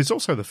 And he's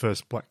also the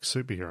first black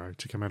superhero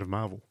to come out of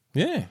Marvel.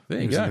 Yeah, there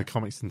He you was in go. the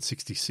comics in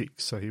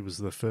 1966, so he was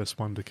the first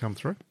one to come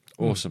through.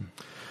 Awesome.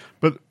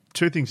 But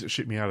two things that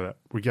shit me out of that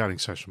regarding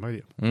social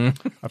media.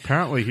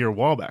 Apparently here a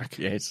while back,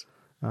 Yes.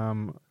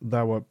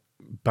 they were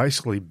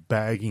basically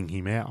bagging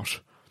him out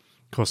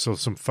because there were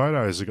some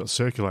photos that got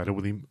circulated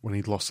with him when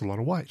he'd lost a lot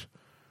of weight.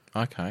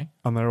 Okay.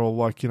 And they're all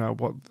like,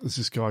 what is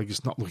this guy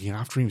just not looking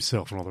after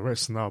himself and all the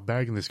rest? And they were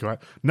bagging this guy.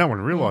 No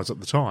one realised at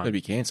the time. That'd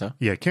be cancer.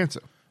 Yeah,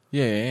 cancer.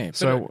 Yeah.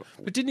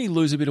 But didn't he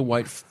lose a bit of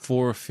weight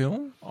for a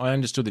film? I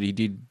understood that he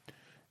did.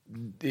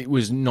 It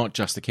was not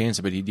just the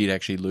cancer, but he did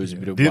actually lose a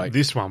bit of weight.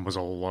 This one was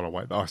a lot of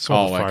weight. I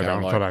saw the photo okay,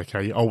 and I thought,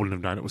 okay, I wouldn't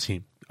have known it was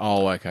him.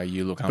 Oh, okay.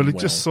 You look But unwell. it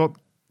just thought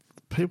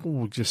people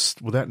will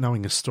just, without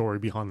knowing a story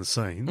behind the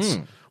scenes,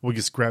 will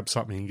just grab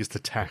something and just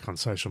attack on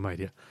social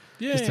media.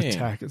 Yeah. Just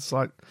attack. It's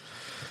like,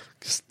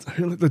 just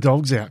who let the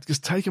dogs out?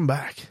 Just take them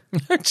back.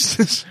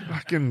 Just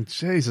fucking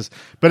Jesus.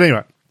 But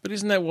anyway. But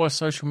isn't that why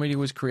social media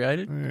was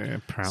created? Yeah,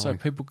 So apparently.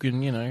 people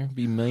can,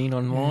 be mean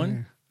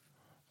online?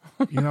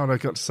 You know what I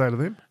got to say to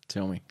them?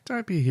 Tell me.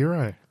 Don't be a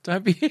hero.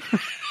 Don't be...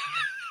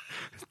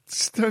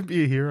 Just don't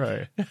be a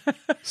hero.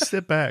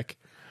 Step back.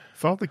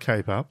 Fold the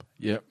cape up.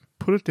 Yep.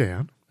 Put it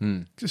down.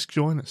 Just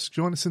join us.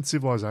 Join us in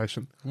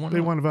civilization. Why Be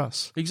not? one of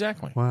us.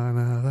 Exactly. One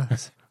of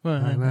us.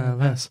 One One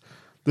of us.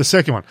 The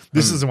second one.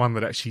 This is the one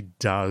that actually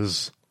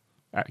does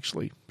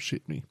actually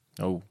shit me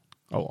Oh,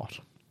 a lot.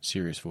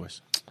 serious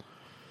voice.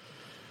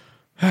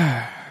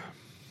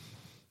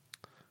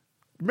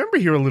 Remember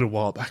here a little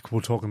while back we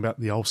were talking about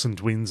the Olsen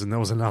twins and there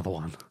was another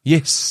one.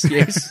 Yes.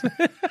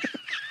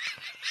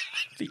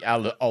 The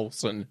Alda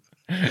Olsen.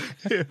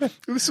 Yeah.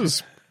 This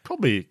was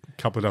probably a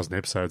couple of dozen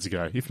episodes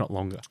ago, if not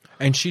longer.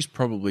 And she's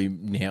probably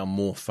now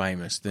more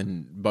famous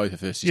than both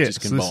of her sisters Yes,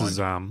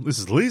 combined. this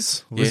is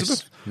Liz,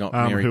 Elizabeth, not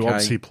Mary who Kay.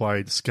 obviously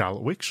played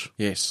Scarlet Witch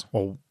Yes.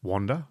 or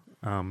Wanda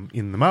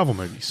in the Marvel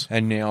movies.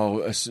 And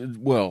now,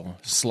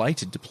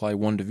 slated to play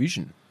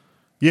WandaVision.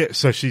 Yeah,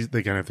 so they're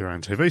going to have their own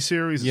TV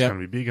series. It's Yep.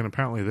 going to be big, and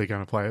apparently they're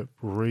going to play a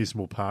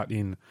reasonable part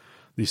in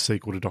the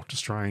sequel to Doctor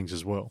Strange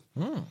as well.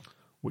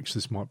 Which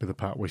this might be the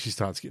part where she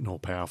starts getting all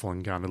powerful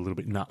and going a little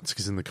bit nuts,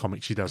 because in the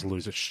comics she does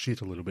lose her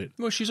shit a little bit.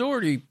 Well, she's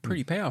already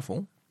pretty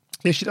powerful.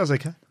 Yeah, she does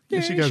okay.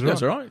 Yeah, she goes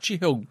all right. right. She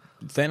held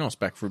Thanos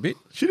back for a bit.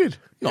 She did.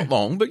 Not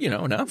long, but,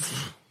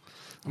 enough.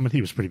 I mean, he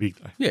was pretty big,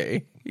 though. Yeah,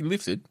 he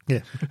lifted.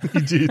 Yeah,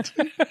 he did.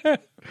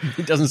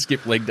 He doesn't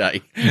skip leg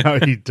day. No,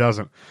 he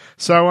doesn't.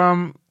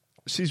 So,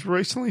 she's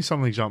recently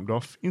suddenly jumped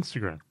off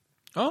Instagram.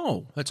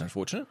 Oh, that's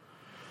unfortunate.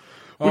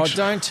 Oh,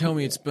 don't tell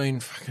me it's been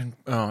fucking...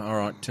 Oh, all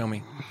right, tell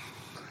me.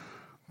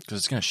 Because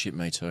it's going to shit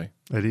me too.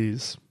 It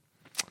is.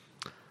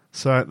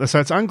 So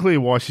it's unclear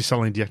why she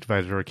suddenly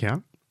deactivated her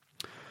account.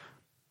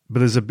 But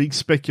there's a big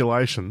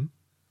speculation,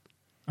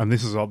 and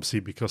this is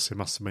obviously because there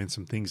must have been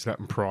some things that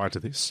happened prior to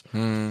this,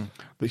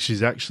 that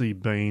she's actually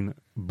been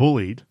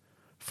bullied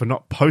for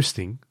not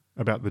posting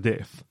about the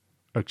death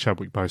of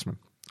Chadwick Boseman.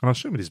 And I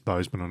assume it is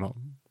Boseman or not.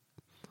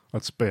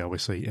 That's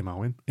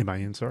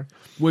B-O-S-E-M-A-N, sorry.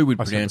 We would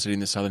pronounce it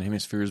in the Southern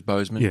Hemisphere as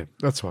Boseman. Yeah,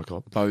 that's what I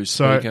got. Bose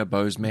So- speaker,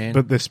 Bose man.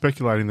 But they're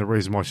speculating the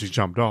reason why she's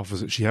jumped off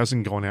is that she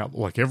hasn't gone out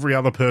like every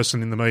other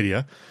person in the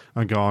media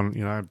and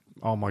gone,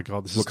 oh my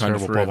God, this is Wakanda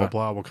terrible, blah, blah, forever.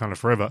 blah, Wakanda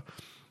forever.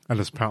 And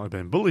has apparently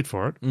been bullied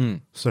for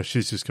it. So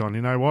she's just gone,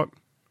 you know what?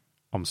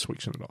 I'm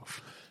switching it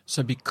off.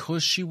 So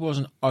because she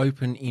wasn't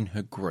open in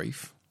her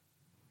grief,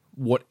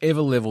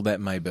 whatever level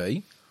that may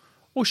be,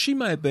 Or she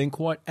may have been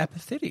quite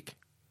apathetic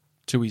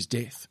to his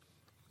death.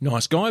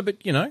 Nice guy, but,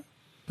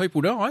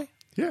 people die.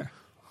 Yeah.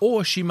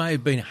 Or she may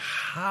have been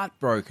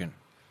heartbroken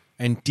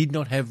and did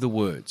not have the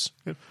words.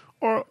 Yeah.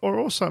 Or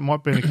also it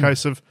might be a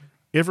case of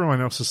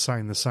everyone else is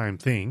saying the same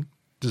thing.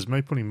 Does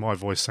me putting my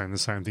voice saying the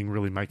same thing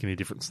really make any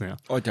difference now?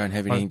 I don't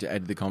have anything to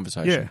add to the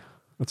conversation. Yeah,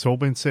 it's all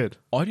been said.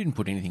 I didn't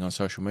put anything on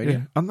social media.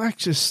 Yeah. And that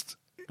just...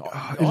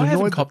 I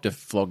haven't copped a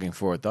flogging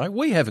for it, though.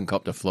 We haven't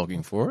copped a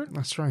flogging for it.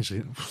 That's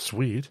strangely... It's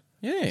weird.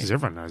 Yeah. Because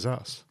everyone knows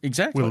us.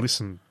 Exactly. We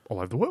listen all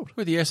over the world.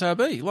 We're the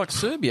SRB. Like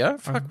Serbia,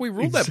 we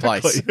ruled that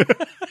place.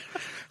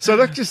 So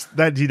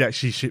that did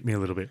actually shit me a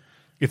little bit.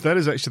 If that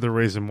is actually the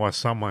reason why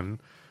someone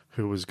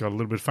who has got a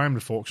little bit of fame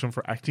to fortune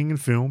for acting in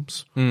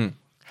films...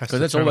 Because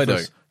that's all they do.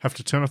 Have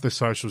to turn off their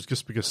socials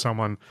just because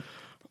someone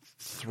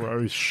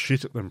throws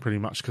shit at them pretty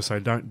much because they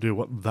don't do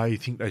what they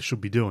think they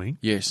should be doing.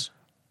 Yes.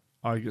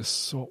 I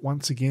guess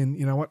once again,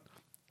 you know what?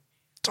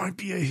 Don't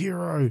be a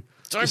hero.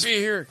 Don't be a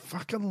hero.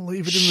 Fucking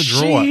leave it in the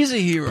drawer. She's a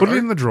hero. Put it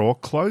in the drawer,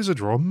 close the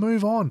drawer,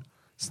 move on.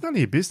 It's none of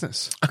your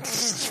business.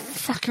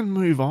 Fucking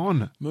move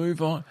on.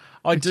 Move on.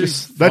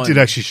 That did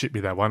actually shit me,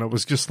 that one. It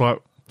was just like...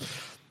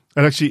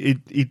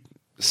 it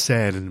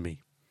saddened me.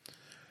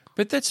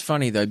 But that's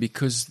funny, though,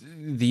 because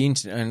the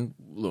internet... And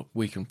look,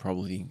 we can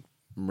probably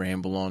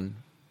ramble on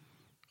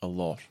a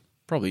lot,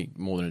 probably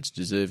more than it's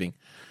deserving,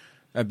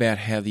 about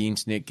how the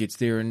internet gets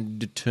there and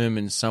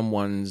determines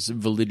someone's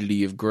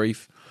validity of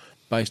grief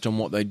based on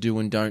what they do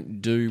and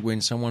don't do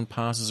when someone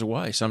passes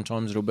away.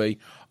 Sometimes it'll be,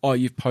 oh,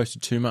 you've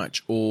posted too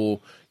much,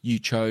 or you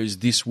chose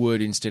this word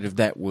instead of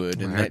that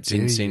word, and that's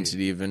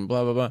insensitive, and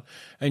blah, blah, blah.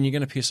 And you're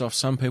going to piss off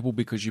some people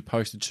because you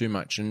posted too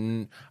much,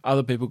 and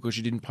other people because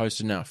you didn't post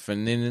enough.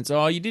 And then it's,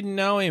 oh, you didn't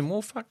know him.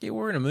 Well, fuck yeah,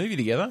 we're in a movie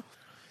together.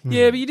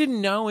 Yeah, but you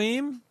didn't know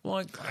him.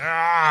 Like,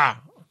 I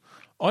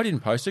didn't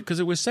post it because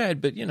it was sad,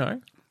 but,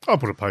 I'll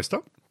put a post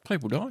up.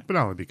 People die. But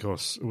only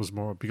because it was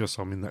more because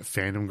I'm in that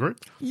fandom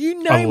group.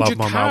 You named your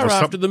car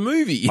after the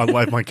movie. I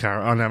named my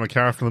car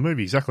after the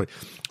movie, exactly.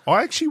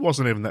 I actually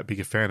wasn't even that big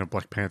a fan of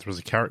Black Panther as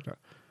a character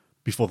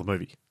before the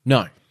movie.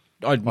 No.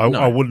 I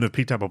wouldn't have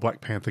picked up a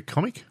Black Panther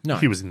comic. No.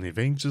 He was in the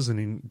Avengers and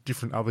in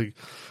different other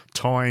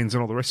tie-ins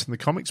and all the rest in the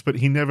comics, but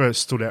he never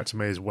stood out to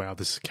me as, wow,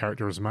 this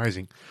character is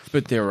amazing.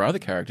 But there were other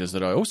characters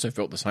that I also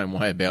felt the same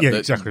way about Yeah, that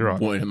exactly right.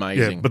 weren't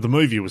amazing. Yeah, but the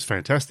movie was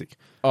fantastic.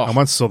 Oh, and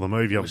once I saw the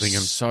movie, I'm thinking,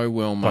 so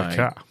well made.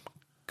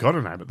 Got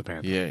to name it the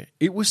Panther. Yeah.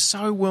 It was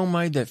so well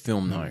made, that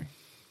film, though.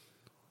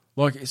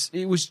 Like,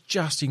 it was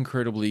just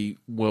incredibly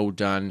well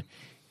done.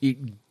 It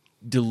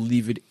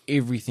delivered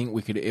everything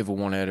we could ever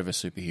want out of a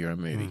superhero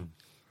movie.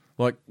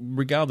 Like,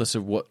 regardless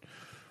of whether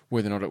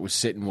or not it was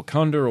set in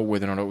Wakanda or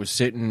whether or not it was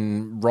set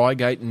in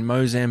Reigate in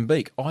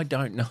Mozambique, I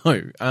don't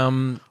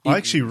know. I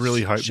actually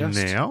really hope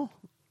now,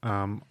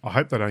 I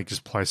hope they don't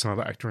just place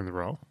another actor in the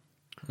role.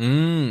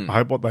 I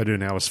hope what they do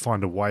now is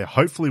find a way,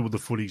 hopefully with the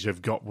footage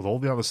they've got, with all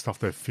the other stuff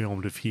they've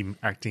filmed of him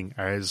acting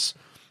as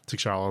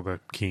T'Challa the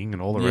King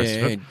and all the rest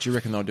of it. Do you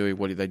reckon they'll do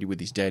what they did with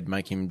his dad,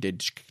 make him dead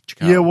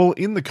T'Challa? Yeah, well,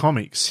 in the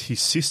comics,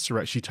 his sister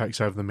actually takes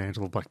over the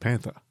mantle of Black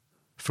Panther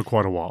for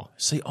quite a while.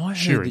 See, I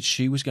heard that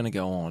she was going to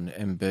go on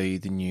and be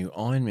the new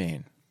Iron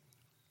Man.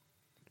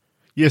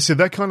 Yeah, so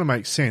that kind of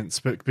makes sense,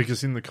 but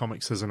because in the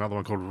comics there's another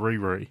one called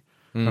Riri,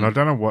 and I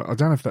don't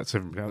know if that's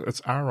even,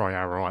 it's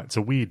Riri. It's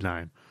a weird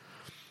name.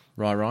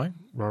 Riri?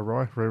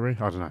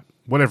 Riri? I don't know.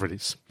 Whatever it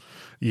is.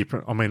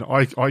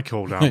 I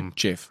called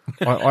Jeff.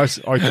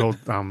 I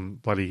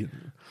called bloody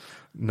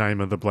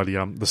name of the bloody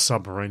the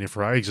Submariner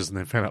for ages, and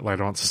then found out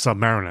later on it's a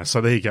Submariner.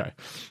 So there you go.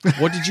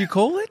 What did you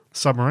call it?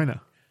 Submariner.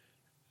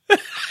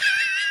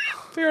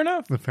 Fair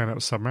enough. I found out it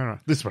was Submariner.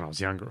 This is when I was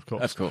younger, of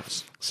course. Of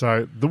course.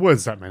 So the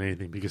words don't mean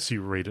anything because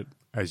you read it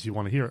as you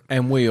want to hear it.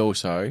 And we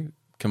also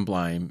can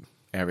blame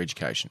our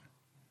education.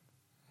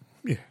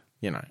 Yeah.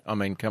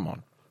 Come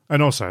on.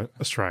 And also,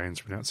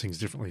 Australians pronounce things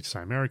differently to,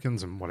 say,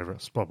 Americans and whatever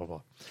else, blah, blah,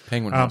 blah.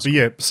 Penguin but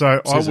yeah,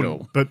 so I it would,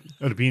 all. but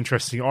it'd be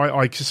interesting.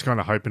 I just kind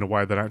of hope in a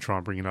way they don't try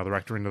and bring another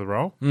actor into the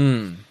role.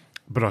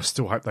 But I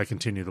still hope they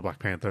continue the Black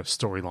Panther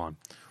storyline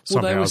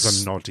somehow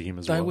as a nod to him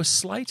as well. They were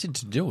slated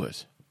to do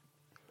it.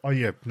 Oh,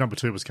 yeah, number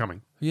 2 was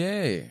coming.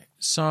 Yeah.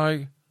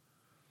 So,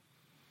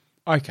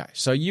 okay.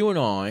 So you and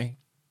I,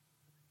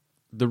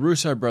 the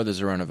Russo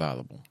brothers are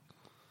unavailable,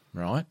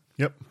 right?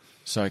 Yep.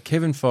 So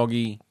Kevin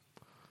Feige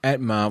at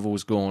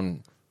Marvel's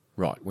gone,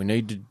 right, we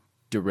need to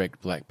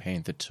direct Black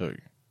Panther 2.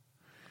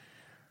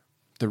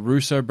 The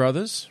Russo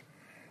brothers,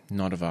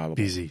 not available.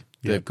 Busy.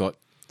 They've Yep. got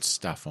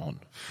stuff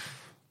on.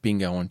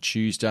 Bingo on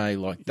Tuesday.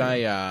 Like,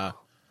 they are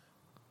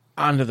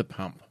under the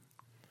pump.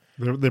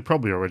 They're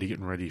probably already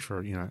getting ready for,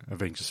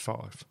 Avengers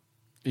 5.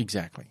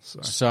 Exactly.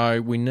 So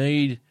we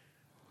need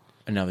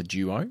another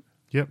duo.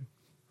 Yep.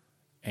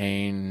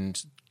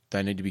 And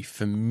they need to be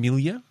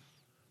familiar,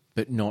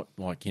 but not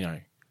like,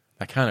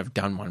 they can't have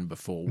done one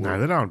before. No,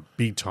 they don't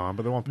big time,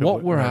 but they want people What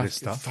to we're know after, this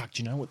stuff. fuck,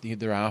 do you know what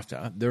they're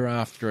after? They're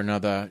after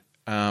another,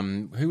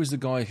 who was the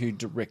guy who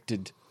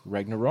directed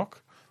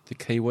Ragnarok, the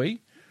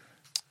Kiwi?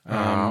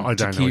 I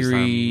don't know his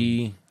Takiri,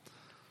 name.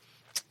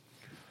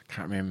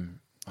 can't remember.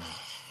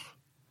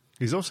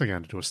 He's also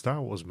going to do a Star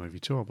Wars movie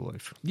too, I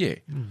believe. Yeah.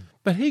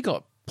 But he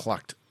got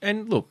plucked.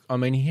 And look, I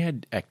mean, he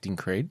had acting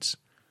creds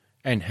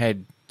and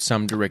had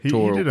some He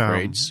directorial did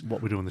creds.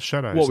 What We Do in the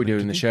Shadows. What We Do in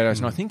didn't the he? Shadows.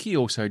 And I think he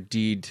also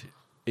did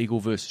Eagle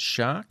vs.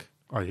 Shark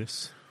Oh,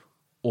 yes.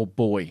 or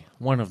Boy,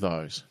 one of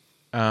those.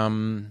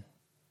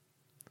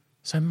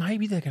 So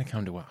maybe they're going to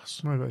come to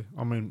us. Maybe.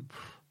 I mean,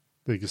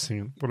 they're just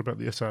singing. What about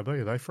the SRB?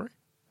 Are they free?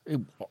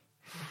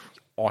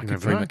 I could never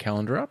free know. my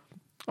calendar up.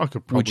 I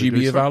could probably Would you do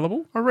be so.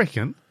 available? I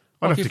reckon.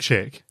 I'd Like have to if-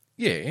 check.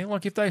 Yeah,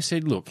 like if they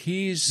said, look,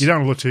 here's... You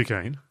don't want to look too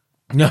keen.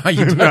 No,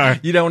 you don't, No.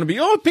 you don't want to be,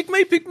 oh, pick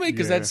me,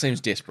 because Yeah. that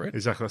seems desperate.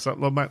 Exactly. So,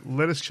 look, mate,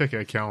 let us check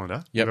our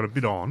calendar. Yep. We've got a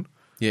bit on.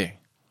 Yeah,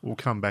 We'll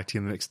come back to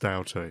you in the next day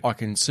or two. I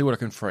can see what I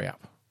can free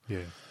up. Yeah.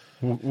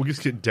 We'll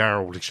just get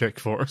Daryl to check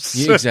for us.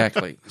 Yeah,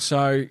 exactly.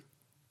 So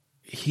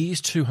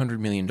here's $200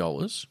 million,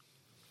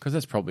 because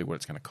that's probably what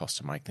it's going to cost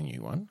to make the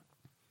new one.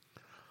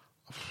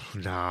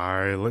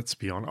 No, let's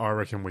be honest. I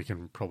reckon we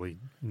can probably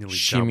nearly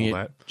Shimmy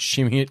double it, that.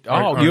 shimmy it.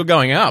 I- Oh, you're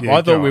going up. yeah, I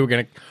thought go we on. were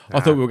going to. I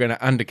thought we were going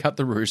to undercut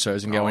the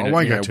Russos and go I into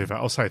won't go too far.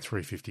 I'll say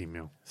 350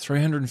 mil.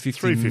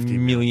 $350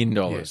 million.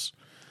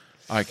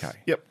 Okay.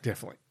 Yep,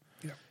 definitely.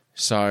 Yep.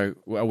 So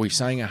are we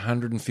saying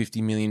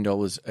 $150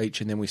 million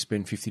each, and then we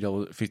spend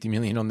 $50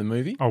 million on the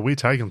movie? Oh, we're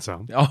taking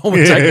some. Oh,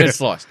 we're taking a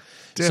slice.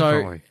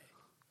 Definitely.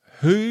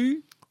 So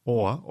who?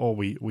 Or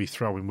we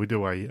throw in. We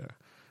do a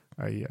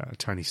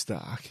Tony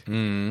Stark,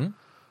 and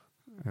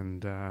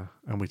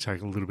we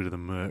take a little bit of the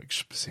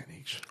merch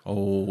percentage.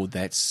 Oh,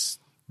 that's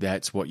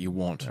what you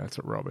want. That's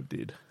what Robert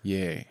did.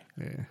 Yeah.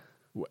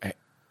 Yeah,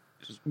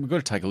 We've got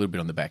to take a little bit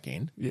on the back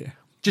end. yeah.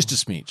 Just a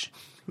smidge.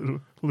 A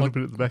little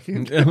bit at the back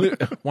end.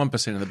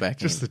 1% of the back end.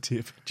 Just the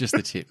tip. Just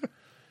the tip.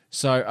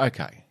 So,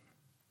 okay.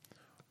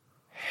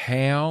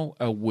 How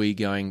are we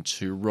going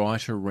to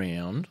write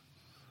around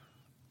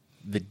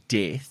the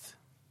death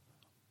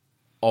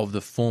of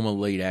the former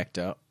lead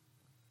actor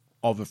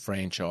of a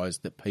franchise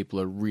that people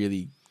are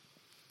really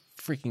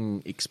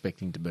freaking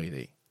expecting to be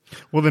there?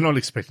 Well, they're not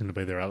expecting to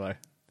be there, are they?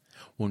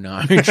 Well,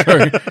 no,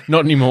 true.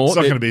 Not anymore. It's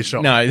not going to be a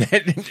shock. No,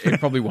 it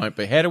probably won't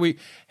be.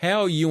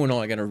 How are you and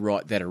I going to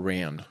write that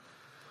around?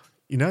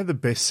 You know the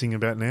best thing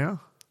about now?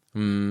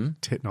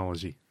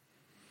 Technology.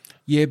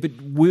 Yeah, but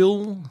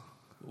will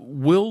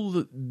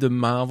the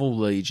Marvel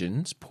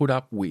Legions put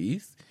up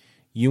with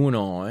you and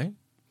I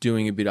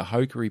doing a bit of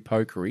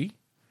hokery-pokery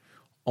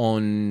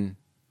on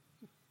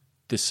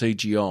the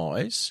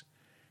CGIs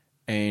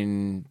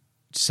and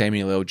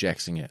Samuel L.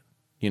 Jackson it?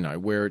 You know,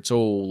 where it's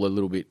all a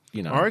little bit,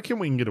 you know. I reckon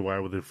we can get away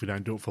with it if we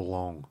don't do it for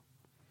long.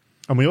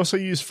 And we also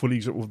use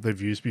footage that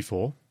they've used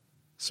before,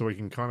 so we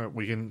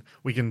can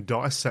we can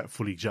dice that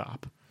footage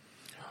up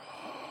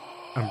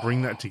and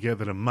bring that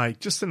together to make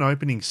just an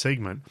opening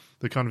segment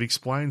that kind of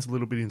explains a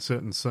little bit in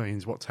certain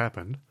scenes what's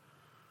happened.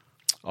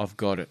 I've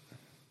got it.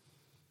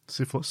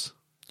 Syphilis.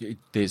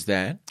 There's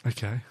that.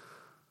 Okay.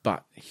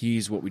 But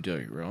here's what we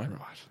do, right?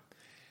 Right.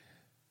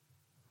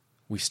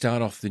 We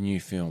start off the new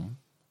film,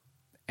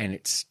 and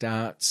it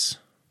starts...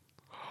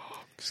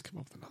 Just come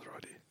up with another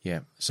idea. Yeah.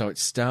 So it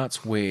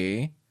starts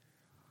where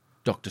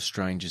Doctor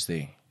Strange is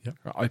there. Yep.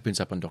 Right, opens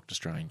up on Doctor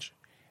Strange.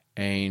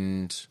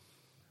 And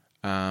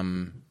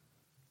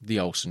the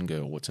Olsen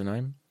girl, what's her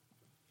name?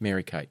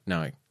 Mary Kate.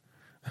 No.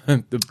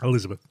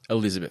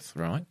 Elizabeth,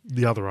 right?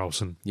 The other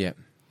Olsen. Yeah.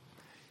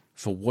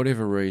 For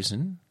whatever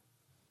reason,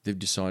 they've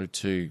decided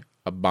to...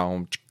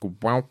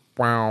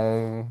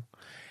 Well,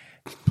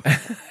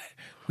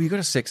 you got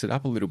to sex it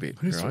up a little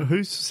bit, right?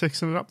 Who's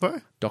sexing it up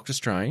though? Doctor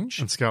Strange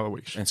And Scarlet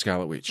Witch. and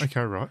Scarlet Witch.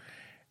 Okay, right.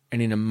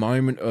 And in a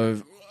moment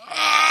of...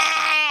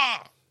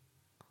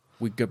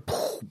 we go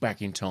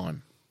back in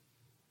time.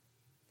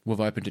 We've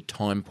opened a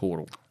time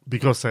portal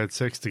Because they had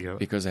sex together.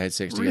 because they had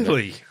sex together.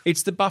 Really?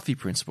 It's the Buffy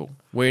principle,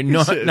 where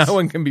no says?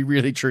 one can be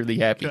really, truly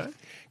happy. Okay.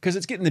 Because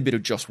it's getting a bit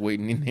of Joss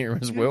Whedon in there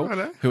as well,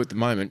 righto. who at the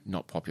moment,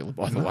 not popular,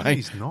 by the No, way.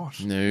 he's not.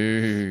 No.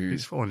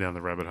 He's fallen down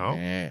the rabbit hole.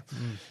 Yeah.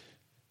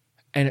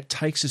 And it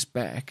takes us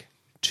back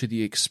to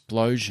the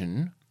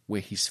explosion where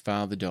his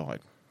father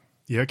died.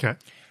 Yeah, okay.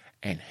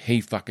 And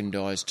he fucking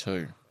dies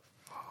too.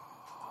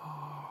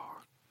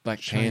 Black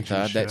Changing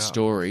Panther, shit that up.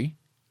 story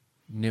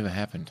never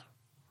happened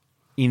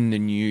in the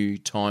new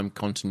time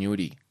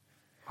continuity.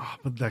 Oh,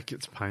 but that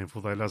gets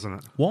painful though, doesn't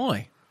it?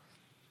 Why?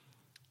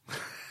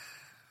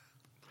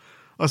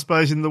 I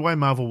suppose in the way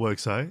Marvel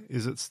works though,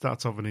 is it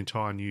starts off an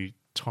entire new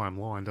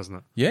timeline, doesn't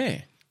it?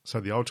 Yeah, So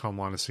the old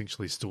timeline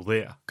essentially is still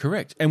there.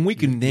 correct. And we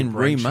can then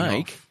branching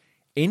remake off.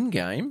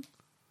 Endgame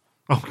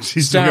Oh,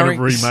 she's still going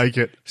to Starring- remake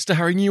it.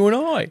 starring you and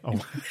I.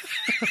 Oh.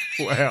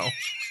 Wow.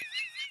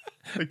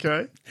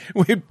 Okay.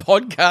 We'd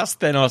podcast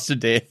Thanos to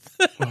death.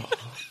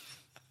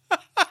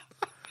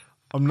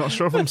 I'm not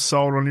sure if I'm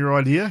sold on your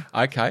idea.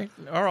 Okay.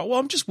 All right. Well,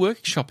 I'm just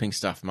workshopping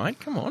stuff, mate.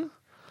 Come on.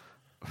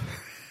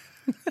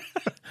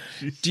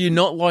 Do you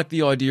not like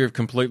the idea of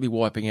completely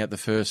wiping out the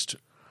first?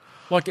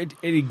 Like, it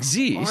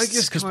exists. I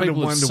just because kind of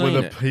people have wonder seen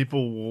whether it.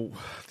 people will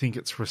think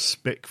it's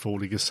respectful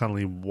to just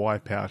suddenly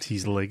wipe out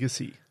his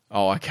legacy.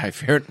 Oh, okay.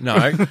 Fair.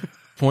 No.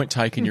 Point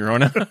taken, Your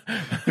Honour.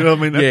 You know what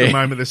I mean? At Yeah. the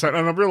moment, they're saying,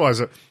 and I realise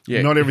that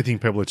Yeah. not everything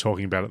people are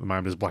talking about at the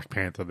moment is Black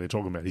Panther. They're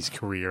talking about his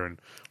career and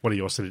what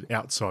he also did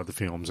outside the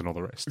films and all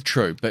the rest.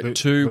 True, but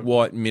two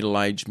white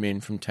middle-aged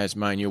men from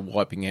Tasmania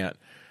wiping out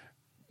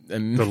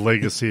The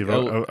legacy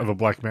of a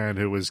black man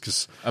who was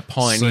just A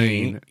pioneer.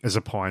 seen as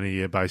a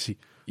pioneer, basically.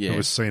 Yeah. Who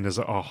was seen as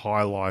a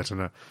highlight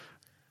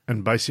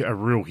and basically a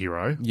real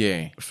hero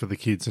Yeah, for the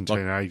kids and Like,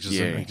 teenagers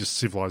yeah. and just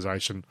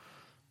civilization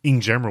in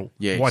general,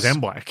 Yes. white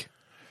and black.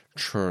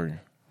 true.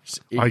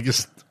 I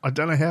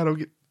don't know how it'll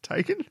get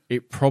taken.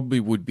 It probably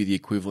would be the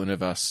equivalent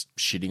of us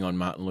shitting on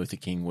Martin Luther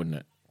King, wouldn't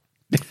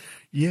it?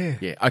 Yeah.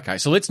 Yeah. Okay,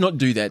 so let's not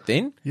do that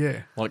then.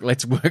 Yeah. Like,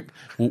 let's work.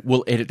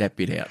 We'll edit that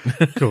bit out.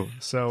 Cool.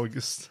 So we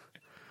just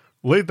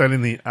leave that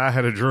in the I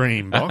had a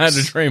dream box. I had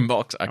a dream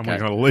box. And Okay. we're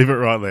going to leave it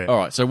right there. All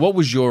right. So, what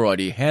was your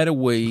idea? How do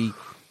we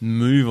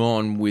move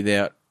on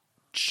without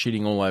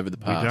shitting all over the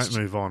We past?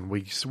 don't move on.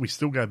 We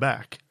still go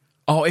back.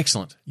 Oh,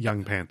 excellent.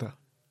 Young Panther.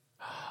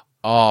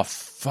 Oh,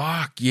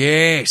 fuck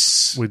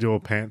yes. We do a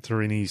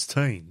Panther in his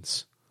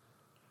teens.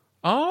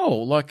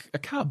 Oh, like a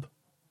cub.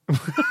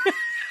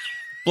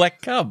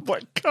 Black cub.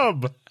 Black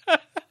Cub.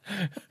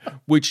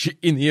 Which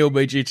in the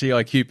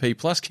LBGTIQP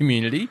plus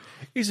community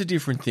is a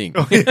different thing.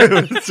 But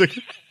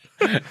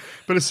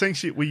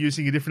essentially, we're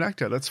using a different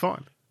actor. That's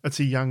fine. That's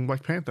a young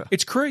Black Panther.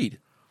 It's Creed.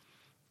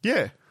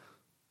 Yeah.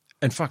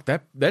 And fuck,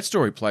 that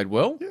story played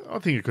well. Yeah, I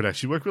think it could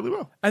actually work really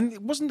well. And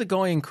wasn't the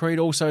guy in Creed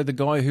also the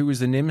guy who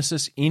was the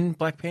nemesis in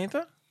Black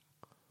Panther?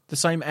 The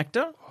same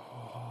actor?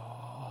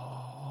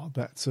 Oh,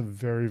 that's a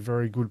very,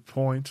 very good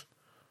point.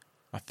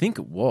 I think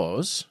it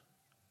was.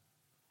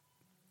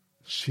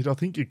 Shit, I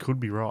think you could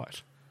be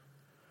right.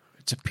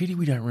 It's a pity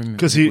we don't remember.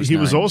 Because he people's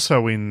was names.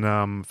 also in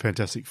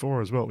Fantastic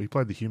Four as well. He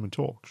played the Human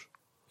Torch.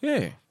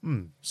 Yeah.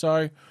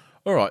 So,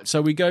 all right.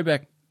 So we go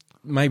back.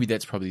 Maybe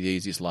that's probably the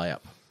easiest layup.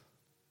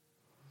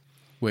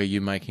 Where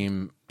you make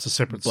him. It's a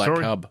separate Black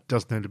story. Cub.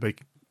 Doesn't need to be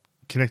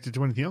connected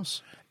to anything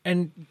else.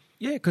 And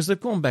yeah, because they've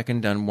gone back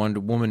and done Wonder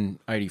Woman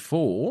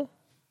 84.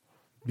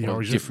 The Well,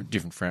 origin,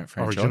 different franchise.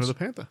 origin of the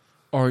Panther.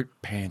 Or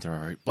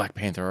Black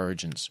Panther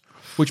Origins.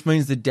 Which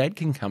means the dad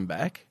can come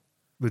back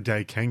The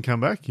day can come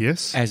back,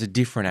 yes. as a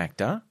different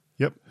actor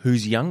Yep.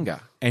 who's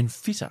younger and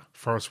fitter.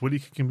 Forrest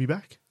Whitaker can be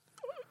back.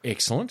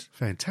 Excellent.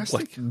 Fantastic.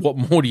 Like, what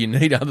more do you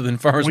need other than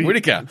Forrest Well,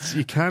 Whitaker?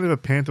 You can't have a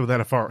Panther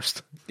without a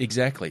forest.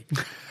 Exactly.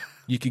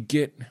 You could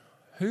get...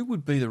 Who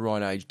would be the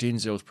right age?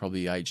 Denzel's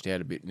probably aged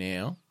out a bit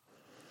now.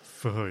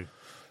 For who?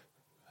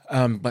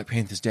 Black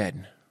Panther's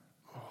dad.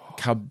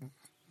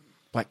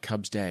 Black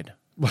Cub's dad.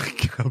 Black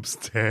Cub's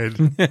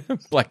dad.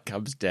 Black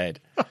Cub's dad.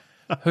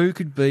 Who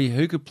could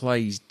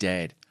play his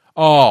dad?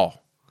 Oh.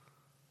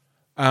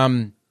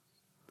 He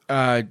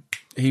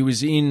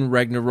was in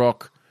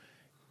Ragnarok.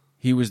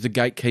 He was the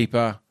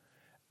gatekeeper.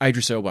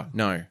 Idris Elba.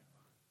 No.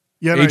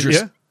 Yeah, no, Idris.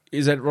 yeah.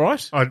 Is that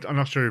right? I'm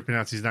not sure if you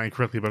pronounce his name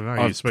correctly, but I know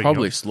you're I've speaking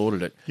probably of.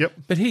 slaughtered it. Yep.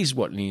 But he's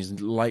what, in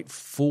his late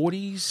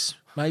 40s,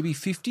 maybe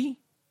 50?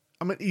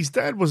 I mean, his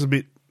dad was a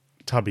bit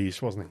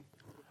tubbyish, wasn't he?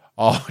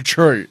 Oh,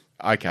 true.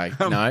 Okay,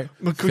 no.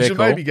 Look, fair could you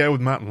call. maybe go with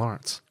Martin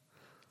Lawrence?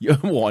 Yeah,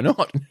 why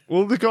not?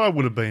 Well, the guy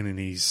would have been in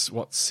his,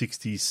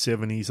 60s,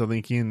 70s, I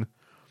think, in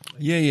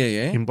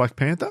Yeah. Black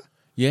Panther.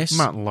 Yes.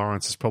 Martin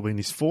Lawrence is probably in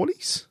his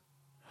 40s.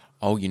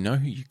 Oh, you know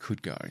who you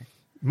could go?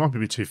 Might be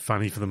a bit too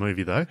funny for the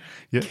movie, though.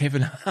 Yeah,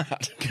 Kevin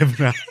Hart.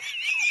 Kevin Hart.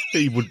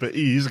 He would be.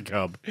 He is a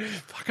cub.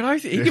 Fucking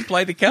oath, he could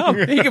play the cub.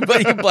 He could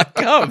play a black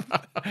cub.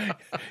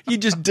 You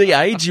just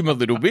de-age him a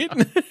little bit.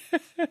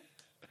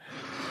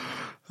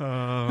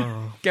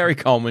 Gary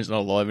Coleman's not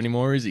alive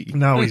anymore, is he?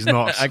 No, he's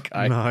not.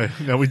 Okay. No,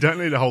 we don't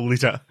need a whole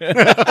litter.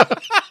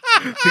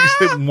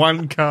 Except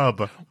one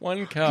cub.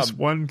 One cub. Just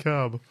one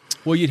cub.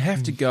 Well, you'd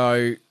have to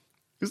go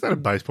Isn't that a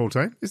baseball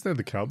team? Isn't that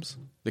the Cubs?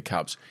 the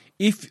Cubs.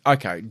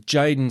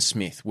 Jaden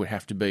Smith would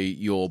have to be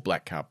your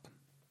black cub.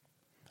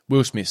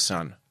 Will Smith's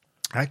son.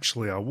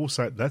 Actually, I will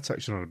say that's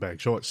actually not a bad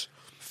choice.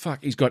 Fuck,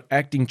 he's got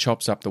acting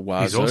chops up the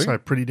wazoo. He's also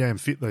pretty damn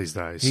fit these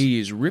days. He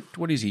is ripped.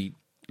 What is he?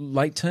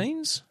 Late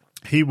teens?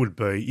 He would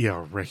be, yeah, I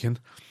reckon.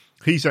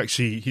 He's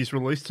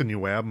released a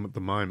new album at the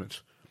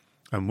moment.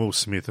 And Will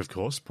Smith, of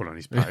course, put on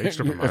his page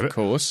to promote Of it.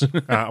 course.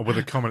 With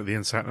a comment at the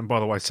end saying, and by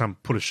the way, son,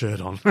 put a shirt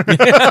on.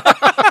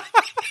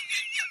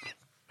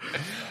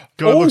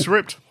 Guy looks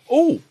ripped.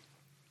 Oh,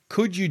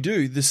 could you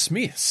do the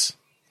Smiths?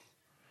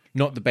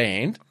 Not the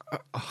band.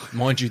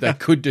 Mind you, they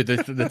could do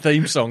the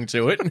theme song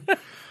to it.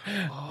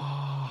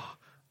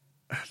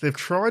 They've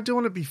tried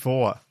doing it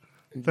before.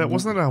 That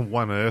wasn't a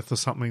One Earth or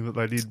something that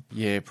they did.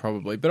 Yeah,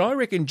 probably. But I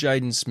reckon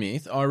Jaden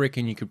Smith,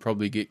 you could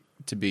probably get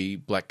to be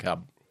Black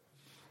Cub.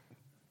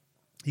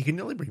 You can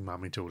nearly bring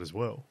Mum into it as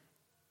well.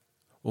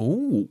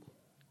 Ooh.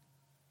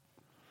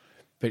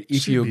 But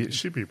if you...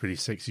 She'd be a pretty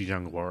sexy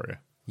young warrior.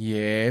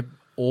 Yeah,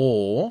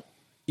 or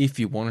if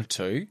you wanted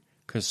to,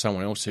 because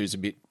someone else who's a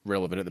bit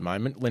relevant at the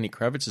moment, Lenny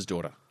Kravitz's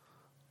daughter.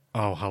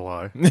 Oh,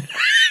 hello.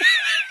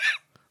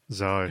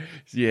 Zoe.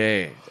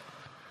 Yeah.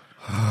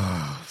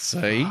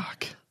 See?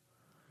 Fuck.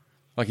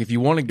 Like, if you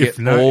want to get If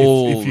no,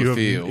 all if you the have,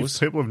 feels, if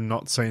people have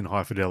not seen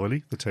High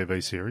Fidelity, the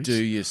TV series, do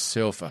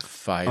yourself a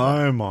favour.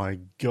 oh my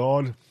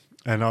God.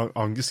 And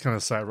I'm just going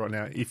to say right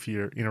now, if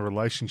you're in a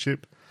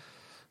relationship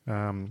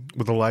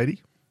with a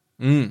lady,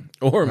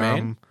 Or a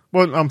man.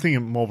 well, I'm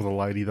thinking more with a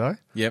lady though.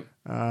 Yep.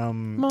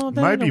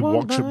 Maybe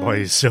watch it by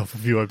yourself a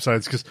few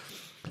episodes because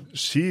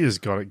she has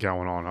got it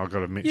going on. I've got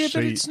to admit, Yeah,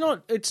 but it's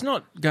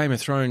not Game of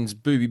Thrones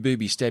booby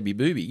stabby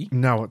booby.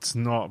 No, it's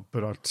not.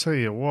 But I tell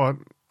you what,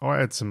 I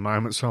had some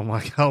moments where I'm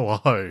like,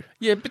 hello.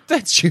 Yeah, but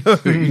that's you.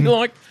 You're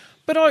like,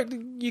 but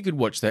you could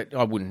watch that.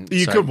 I wouldn't.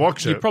 You say- could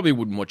watch You it. probably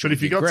wouldn't watch it. But if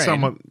with you your got gran.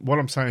 someone, what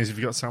I'm saying is, if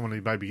you got someone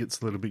who maybe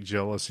gets a little bit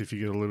jealous, if you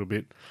get a little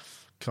bit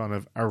kind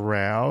of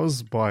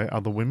aroused by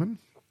other women,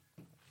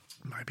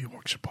 maybe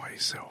watch it by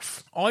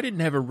yourself. I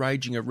didn't have a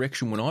raging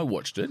erection when I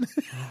watched it.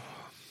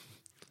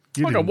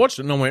 You Like, I didn't. watched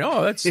it and I went,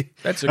 "Oh, that's a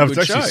That good was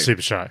actually show, a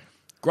super show.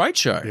 great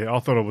show." Yeah, I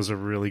thought it was a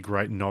really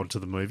great nod to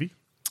the movie.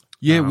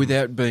 Yeah,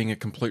 without being a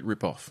complete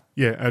rip-off.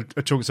 Yeah,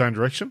 it took its own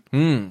direction.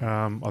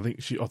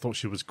 I thought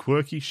she was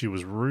quirky. She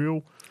was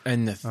real.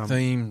 And the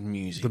theme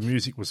music. The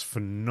music was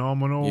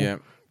phenomenal. Yeah.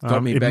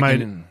 Got me it back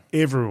made in.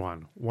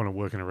 everyone want to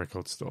work in a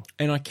record store.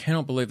 And I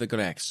cannot believe they got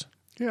axed.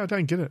 Yeah, I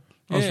don't get it.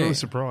 I was Yeah. really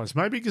surprised.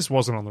 Maybe it just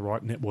wasn't on the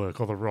right network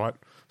or the right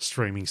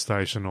streaming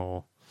station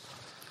or...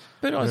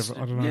 But I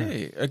don't know. Yeah,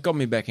 it got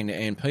me back into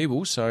Ann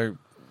Peebles, so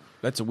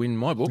that's a win in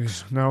my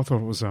books. No, I thought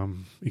it was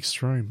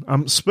extreme.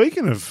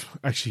 Speaking of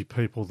actually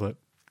people that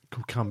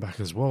could come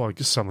back as well, I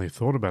just suddenly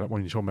thought about it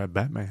when you're talking about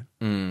Batman.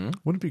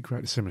 Wouldn't it be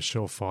great to see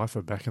Michelle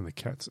Pfeiffer back in the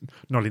Cats...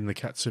 Not in the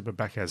Catsuit, but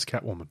back as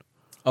Catwoman?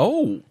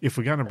 Oh, If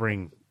we're going to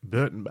bring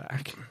Burton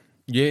back,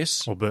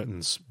 yes. or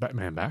Burton's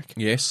Batman back,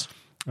 Yes.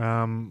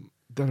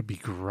 that'd be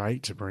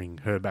great to bring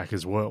her back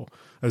as well,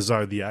 as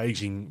though the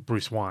aging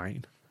Bruce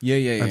Wayne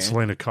Yeah. and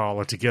Selena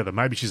Kyle are together.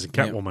 Maybe she's a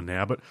Catwoman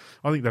now, but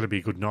I think that'd be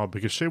a good nod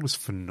because she was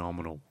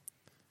phenomenal.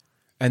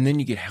 And then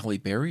you get Halle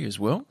Berry as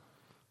well.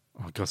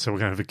 Oh, God, so we're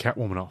going to have a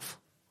Catwoman off.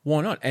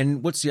 Why not?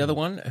 And what's the other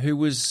one? Who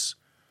was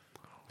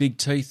big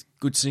teeth,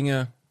 good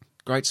singer,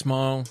 great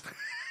smile?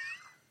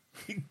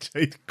 Big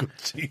teeth, good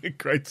singer,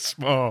 great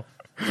smile.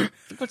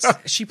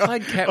 She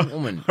played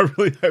Catwoman. I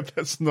really hope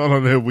that's not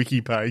on her wiki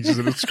page as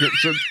a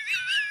description.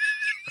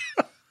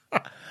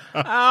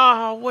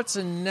 Oh, what's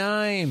her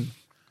name?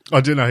 I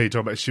do know who you're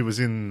talking about. She was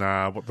in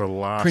the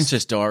last...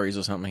 Princess Diaries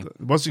or something.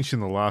 Wasn't she in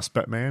the last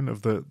Batman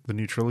of the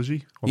new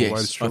trilogy? Or the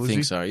latest Yes, I trilogy?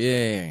 think so.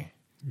 Yeah.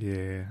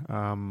 Yeah.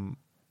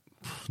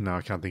 No,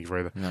 I can't think of her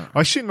either. No.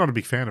 I'm actually not a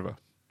big fan of her.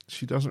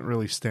 She doesn't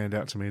really stand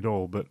out to me at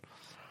all, but,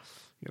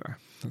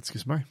 that's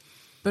just me.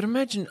 But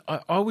imagine,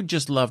 I would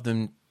just love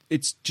them.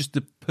 It's just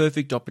the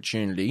perfect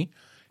opportunity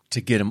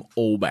to get them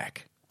all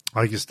back.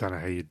 I just don't know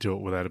how you do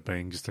it without it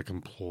being just a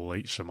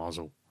complete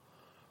schmozzle.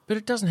 But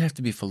it doesn't have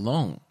to be for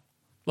long.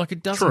 Like,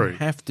 it doesn't True.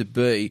 have to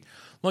be.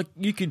 Like,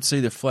 you could see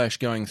the Flash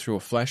going through a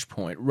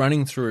flashpoint,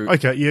 running through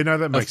Okay, yeah, no,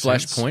 that a makes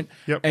sense. flashpoint,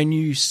 Yep. and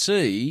you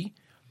see,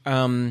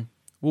 who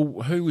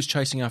was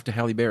chasing after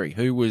Halle Berry?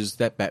 Who was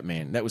that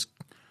Batman? That was...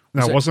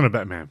 No, that- it wasn't a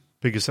Batman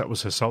because that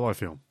was her solo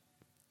film.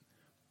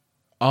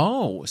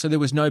 Oh, so there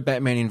was no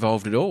Batman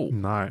involved at all.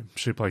 No,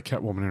 she played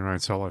Catwoman in her own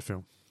solo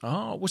film.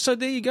 Oh, well, so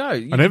there you go.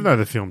 And even though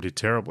the film did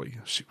terribly,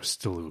 she was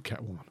still a little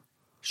Catwoman.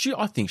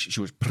 I think she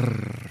was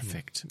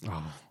perfect.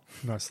 Oh,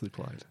 nicely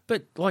played.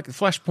 But like the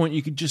Flashpoint,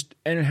 you could just,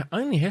 and it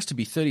only has to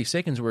be 30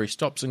 seconds where he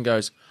stops and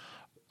goes,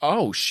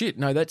 "Oh shit,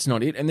 no, that's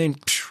not it," and then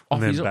off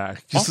And then he's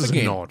back, just off as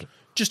again. a nod.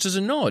 Just as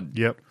a nod.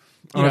 Yep.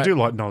 You And I know- do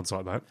like nods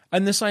like that.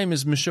 And the same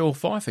as Michelle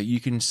Pfeiffer, you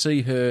can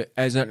see her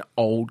as an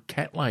old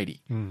cat lady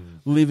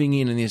living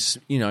in this,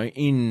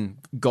 in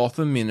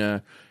Gotham in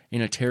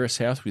a terrace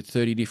house with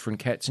 30 different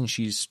cats, and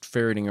she's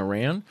ferreting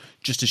around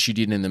just as she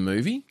did in the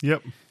movie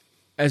Yep.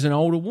 as an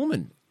older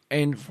woman,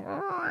 and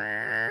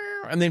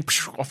then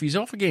off he's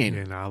off again.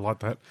 Yeah, no, I like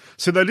that.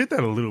 So they did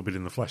that a little bit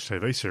in the Flash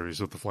TV series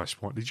with the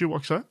Flashpoint. Did you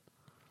watch that?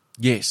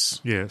 Yes.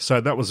 Yeah,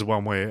 so that was the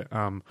one where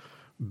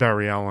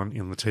Barry Allen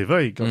in the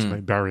TV got to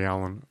meet Barry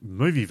Allen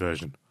movie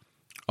version.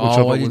 Which Oh, thought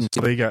I was, didn't.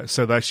 there you go.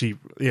 So they actually,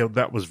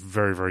 that was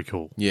very, very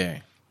cool. Yeah.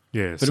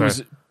 Yeah, But so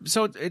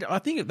it was I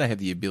think if they have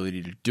the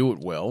ability to do it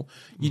well,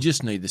 you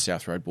just need the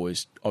South Road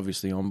Boys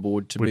obviously on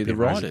board to would be the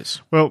amazing.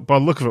 writers. Well, by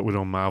the look of it, we're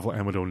doing Marvel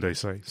and we're doing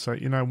DC. So,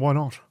 why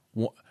not?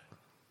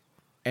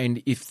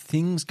 And if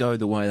things go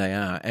the way they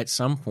are, at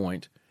some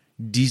point,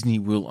 Disney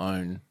will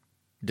own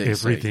DC.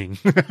 Everything.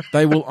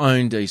 They will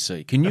own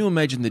DC. Can you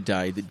imagine the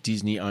day that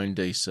Disney owned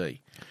DC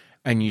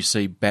and you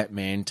see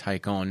Batman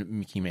take on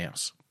Mickey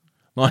Mouse?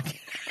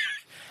 Like,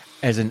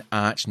 as an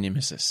arch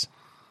nemesis.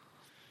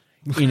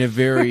 In a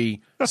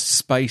very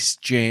Space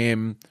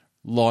Jam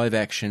live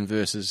action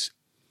versus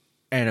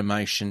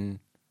animation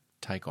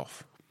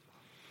takeoff.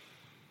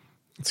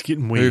 It's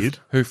getting weird.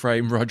 Who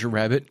Framed Roger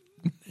Rabbit?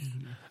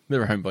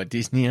 They're owned by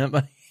Disney, aren't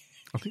they?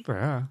 I think they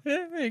are.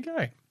 Yeah, there you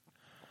go.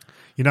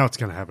 You know it's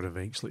going to happen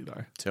eventually,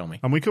 though. Tell me.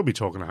 And we could be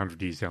talking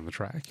 100 years down the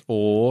track.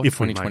 Or If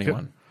we make it.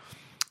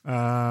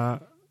 2021.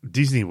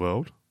 Disney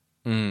World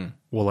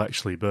will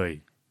actually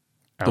be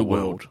our The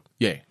world. world.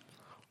 Yeah.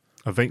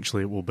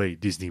 eventually it will be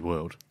Disney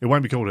World. It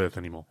won't be called Earth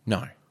anymore.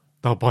 No.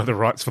 They'll buy the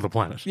rights for the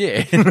planet.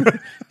 Yeah.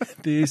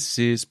 This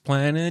is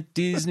Planet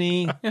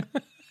Disney.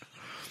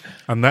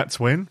 And that's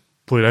when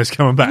Pluto's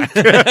coming back.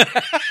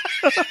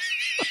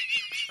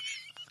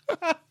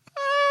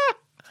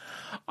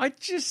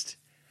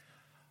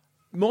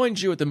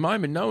 Mind you, at the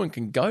moment, no one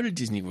can go to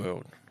Disney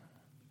World.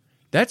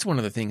 That's one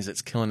of the things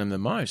that's killing them the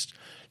most.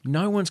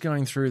 No one's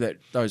going through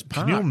those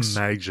parks. Can you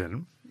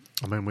imagine?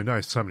 I mean, we know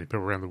so many people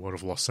around the world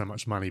have lost so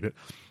much money, but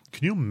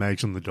can you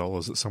imagine the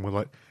dollars that somewhere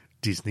like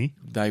Disney,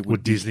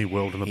 would be Disney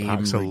World and the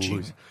parks are hemorrhaging.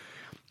 losing?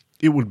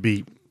 It would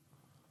be.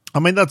 I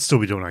mean, they'd still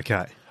be doing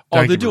okay. Oh,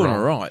 Don't they're get me doing wrong.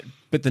 all right,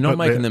 but they're not But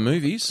making they're- the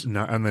movies.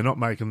 No, and they're not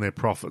making their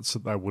profits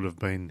that they would have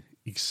been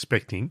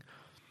expecting.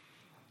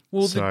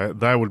 Well, So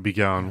they would be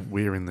going,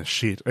 we're in the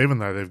shit, even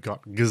though they've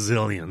got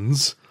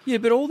gazillions. yeah,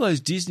 but all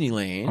those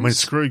Disneylands. I mean,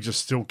 Scrooge is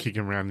still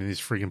kicking around in his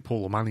frigging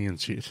pool of money and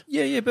shit.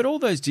 Yeah, but all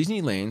those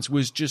Disneylands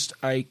was just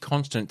a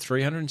constant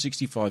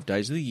 365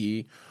 days of the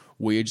year.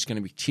 We're just going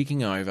to be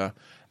ticking over.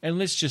 And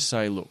let's just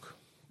say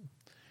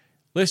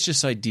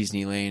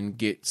Disneyland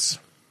gets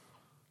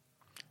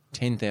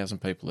 10,000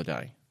 people a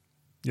day.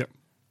 Yep.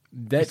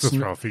 That's That's not,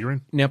 throw a figure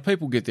in. now,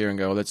 people get there and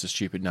go, oh, that's a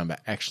stupid number.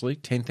 Actually,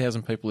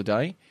 10,000 people a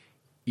day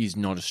is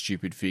not a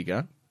stupid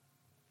figure.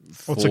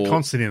 Well, it's a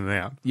constant in and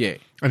out. Yeah.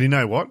 And you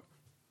know what?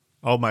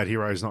 Old mate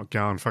Hero's not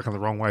going fucking the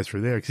wrong way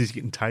through there because he's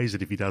getting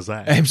tasered if he does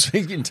that.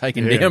 Absolutely getting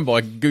taken Yeah. down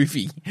by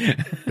Goofy.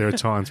 There are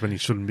times when he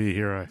shouldn't be a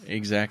hero.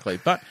 Exactly.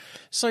 But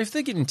so if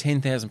they're getting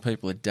 10,000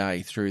 people a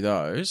day through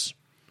those,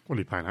 What are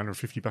you paying,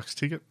 $150 a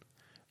ticket?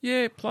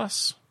 yeah,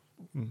 plus,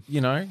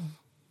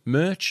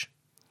 merch,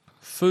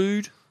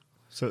 food,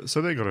 So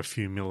they got a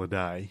few mil a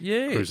day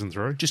yeah, cruising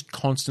through. just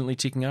constantly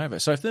ticking over.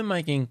 So if they're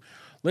making,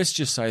 let's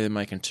just say they're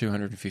making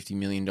 $250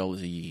 million a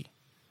year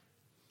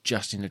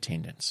just in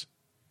attendance,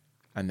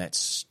 and that's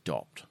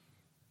stopped.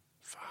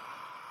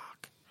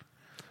 Fuck.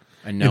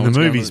 And no in the one's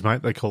movies, gonna-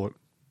 mate, they call it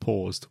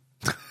paused.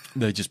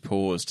 they just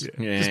paused.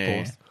 Yeah, just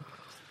paused.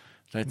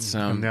 That's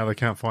And now they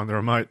can't find the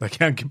remote. They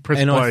can't press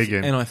and play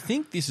again. And I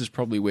think this is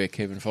probably where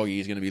Kevin Foggy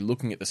is going to be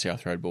looking at the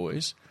South Road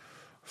Boys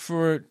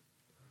for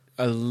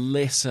a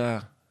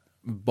lesser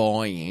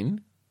buy-in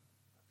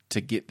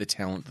to get the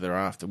talent they're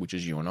after, which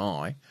is you and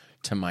I,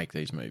 to make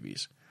these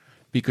movies.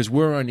 Because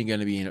we're only going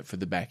to be in it for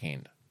the back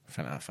end.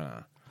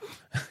 Fana.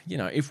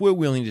 If we're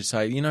willing to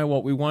say, you know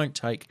what, we won't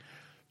take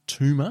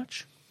too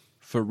much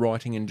for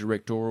writing and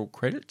directorial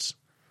credits,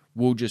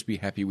 we'll just be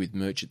happy with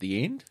merch at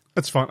the end.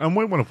 That's fine. And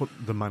we want to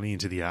put the money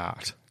into the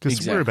art because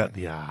Exactly. we're about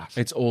the art.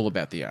 It's all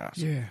about the art.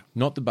 Yeah.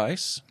 Not the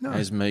base, No.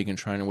 as Megan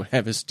Trainor would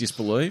have us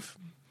disbelieve.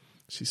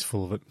 She's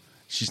full of it.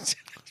 She's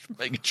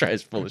Megan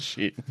Train's full of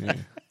shit. Yeah.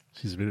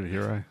 She's a bit of a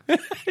hero.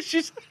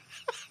 She's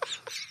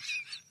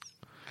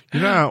You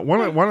know,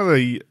 one of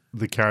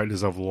the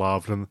characters I've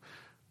loved, and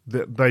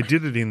they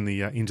did it in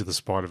the Into the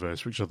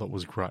Spider-Verse, which I thought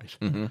was great.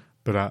 Mm-hmm.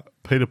 But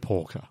Peter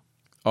Porker,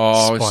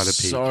 Spider-Pig.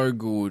 so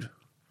good.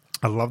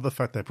 I love the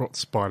fact they brought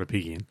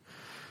Spider-Pig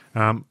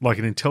in, like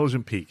an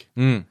intelligent pig,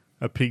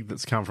 a pig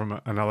that's come from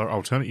another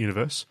alternate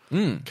universe,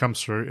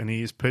 comes through, and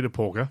he is Peter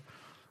Porker,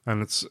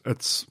 and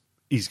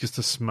he's just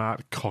a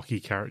smart, cocky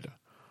character.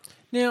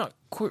 Now,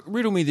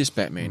 riddle me this,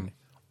 Batman.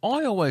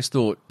 I always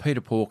thought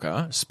Peter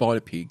Porker,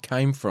 Spider-Pig,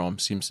 came from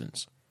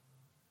Simpsons.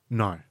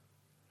 No,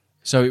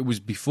 So it was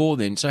before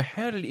then. So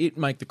how did it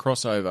make the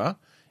crossover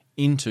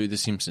into The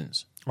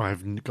Simpsons? I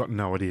have got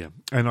no idea,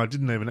 and I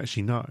didn't even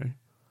actually know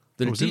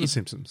That it it was in The did?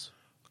 Simpsons.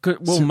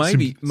 Well, Sim-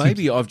 maybe Sim-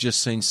 maybe I've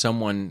just seen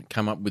someone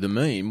come up with a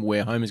meme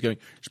where Homer's going,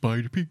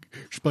 Spider-Pig,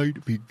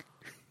 Spider-Pig.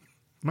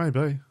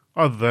 Maybe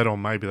either that, or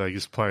maybe they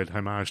just played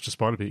homage to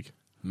Spider-Pig.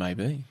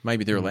 Maybe.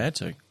 Maybe they're allowed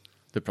to.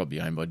 They're probably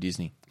owned by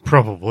Disney.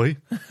 Probably,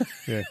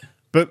 yeah.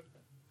 But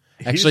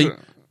here's Actually, a-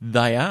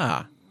 they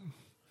are.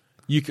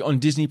 On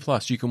Disney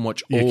Plus, you can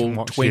watch You all can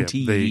watch, 20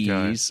 yeah, there you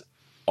go. years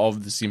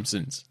of The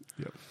Simpsons.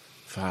 Yep.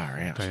 Far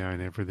out. They own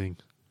everything.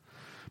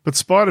 But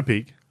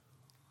Spider-Pig,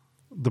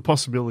 the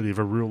possibility of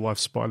a real-life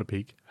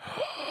Spider-Pig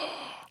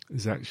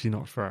is actually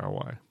not far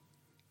away.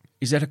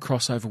 Is that a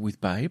crossover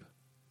with Babe?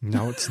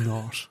 No, it's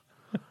not.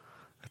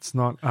 It's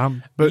not.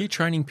 Are But you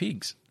training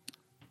pigs?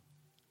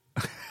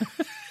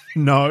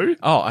 no.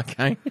 Oh,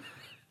 okay.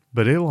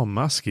 But Elon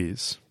Musk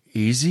is.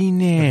 Is he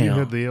Have you now?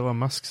 heard the Elon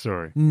Musk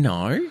story?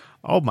 No.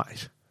 Old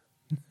mate.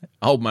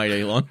 Old mate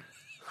Elon.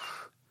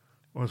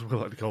 What do we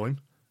like to call him?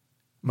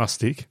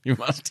 Mustick. You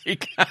must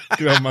take.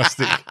 Good old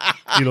Mustick.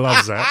 He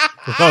loves that.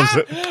 He loves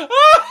it.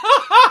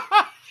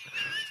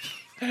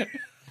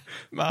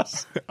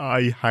 Must.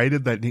 I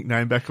hated that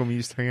nickname back when we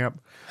used to hang out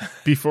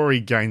before he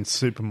gained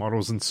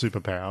supermodels and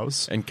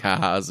superpowers. And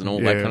cars and all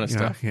that kind of you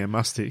know, stuff. yeah,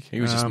 Mustick.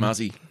 He was just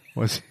muzzy.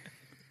 Was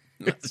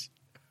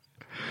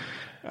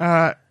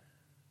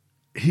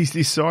he's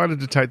decided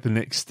to take the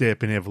next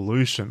step in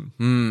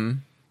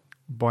evolution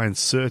by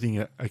inserting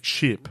a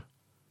chip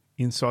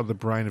inside the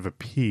brain of a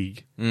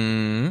pig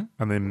and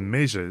then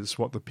measures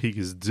what the pig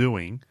is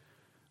doing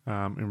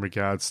in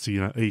regards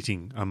to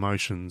eating,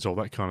 emotions, all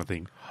that kind of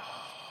thing.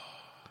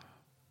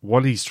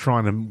 What he's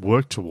trying to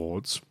work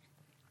towards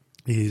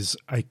is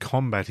a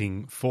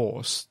combating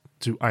force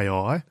to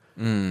AI.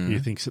 He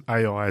thinks that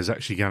AI is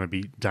actually going to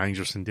be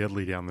dangerous and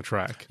deadly down the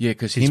track. Yeah,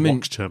 because He's him and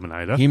watched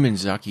Terminator.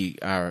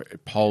 Zaki are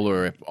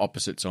polar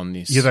opposites on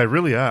this. Yeah, they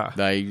really are.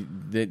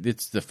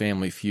 It's the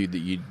family feud that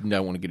you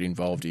don't want to get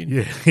involved in.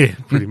 Yeah,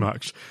 pretty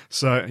much.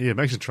 So, yeah,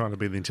 imagine trying to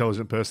be the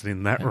intelligent person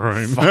in that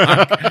room.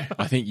 Fuck.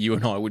 I think you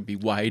and I would be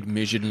weighed,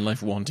 measured, and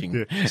left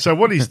wanting. Yeah. So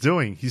what he's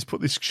doing, he's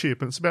put this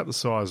chip, and it's about the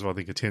size of, I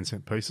think, a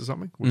 10-cent piece or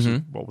something, which is,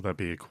 what would that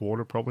be, a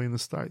quarter probably in the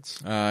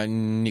States?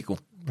 Nickel,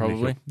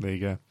 probably. Nickel. There you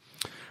go.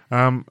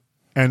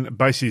 And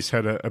basically he's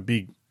had a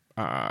big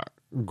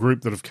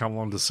group that have come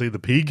along to see the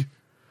pig.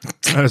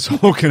 And it's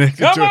all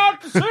connected Come to on,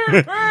 to see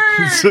a pig!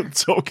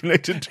 it's all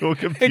connected to a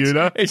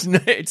computer. It's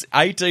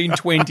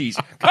 1820s.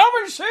 Come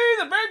and see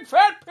the big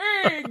fat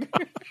pig!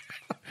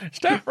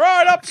 Step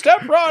right up,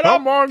 step right up.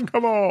 Come on,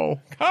 come on.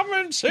 Come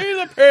and see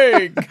the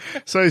pig.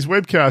 So he's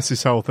webcast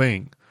this whole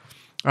thing.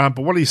 But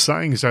what he's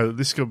saying is that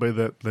this could be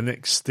the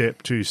next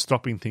step to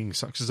stopping things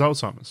such as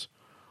Alzheimer's.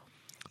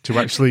 To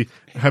actually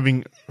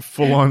having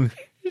full-on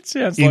It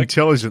sounds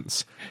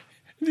intelligence.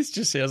 This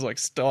just sounds like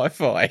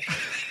sci-fi.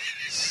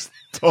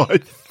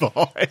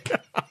 Sci-fi.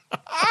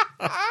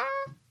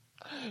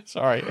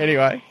 Sorry.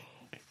 Anyway,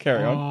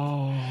 carry on.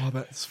 Oh,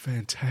 that's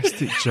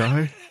fantastic,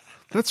 Joe.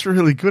 That's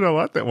really good. I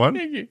like that one.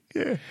 Thank you.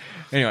 Yeah.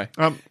 Anyway,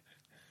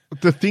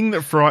 The thing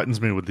that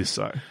frightens me with this,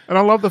 though, and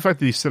I love the fact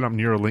that he set up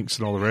Neuralinks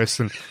and all the rest,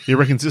 and he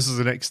reckons this is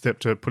the next step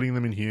to putting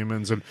them in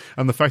humans, and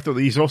the fact that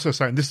he's also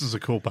saying this is a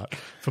cool part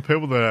for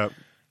people that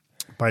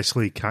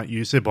basically can't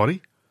use their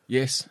body.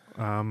 yes.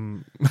 I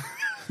know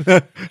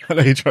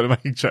you're trying to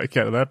make a joke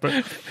out of that,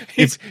 but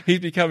He's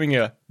becoming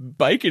a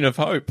beacon of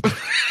hope. fuck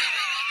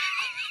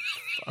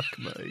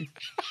me.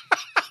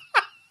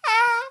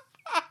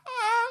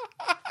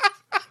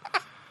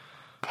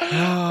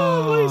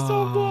 Please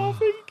stop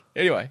laughing.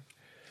 Anyway.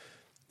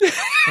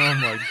 Oh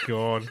my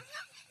god.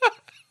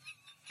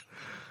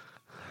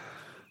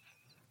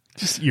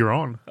 You're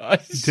on. You're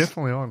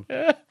definitely on.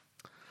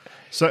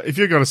 So if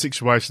you've got a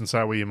situation,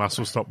 say, where your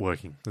muscles stop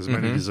working, there's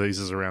many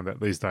diseases around that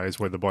these days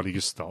where the body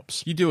just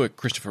stops. You do a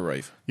Christopher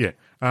Reeve. Yeah.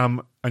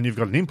 And you've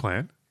got an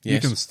implant,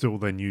 Yes. you can still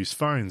then use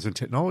phones and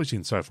technology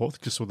and so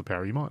forth just with the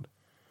power of your mind.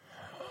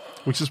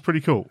 Which is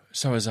pretty cool.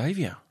 So is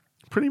Xavier.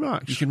 Pretty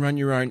much. You can run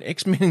your own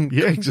X-Men.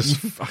 Yeah, just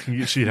fucking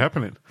get shit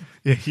happening.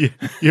 Yeah.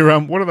 You're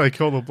what do they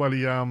call the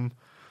bloody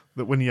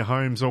that when your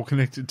home's all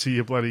connected to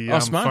your bloody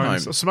smart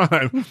phones? home. A smart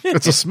home.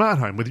 It's a smart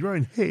home with your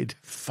own head.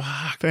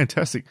 Fuck.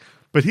 Fantastic.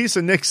 But here's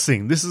the next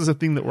thing. This is the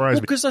thing that worries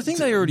me. Because I think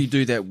they already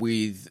do that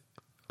with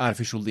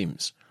artificial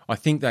limbs. I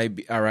think they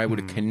are able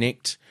to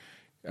connect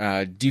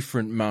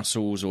different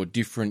muscles or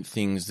different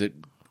things that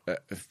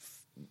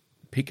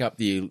pick up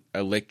the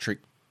electric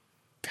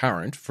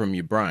current from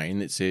your brain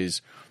that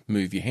says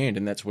move your hand,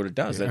 and that's what it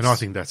does. And I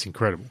think that's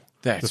incredible.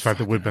 That's the fact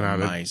that we've been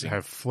able amazing. to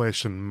have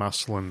flesh and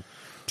muscle and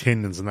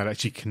tendons and that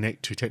actually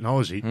connect to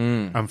technology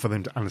for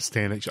them to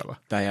understand each other.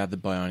 They are the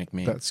bionic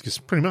man. That's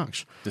just pretty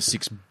much. The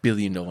 $6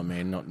 billion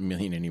man, not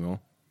million anymore.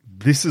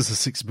 This is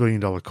a $6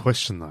 billion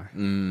question,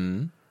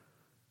 though.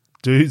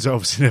 Dudes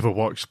obviously never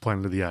watched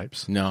Planet of the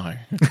Apes. No.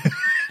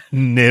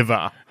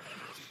 Never.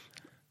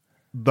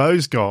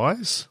 Those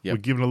guys Yep. were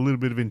given a little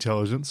bit of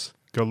intelligence,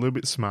 got a little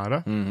bit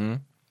smarter. Mm-hmm.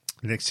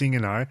 Next thing you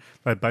know,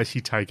 they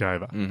basically take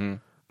over. Mm-hmm.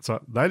 So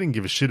they didn't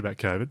give a shit about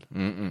COVID.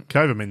 Mm-mm.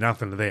 COVID meant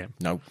nothing to them.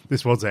 Nope.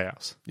 This was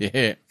ours.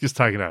 Yeah. Just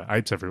taking over.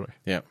 Apes everywhere.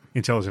 Yep.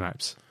 Intelligent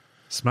apes.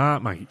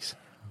 Smart monkeys.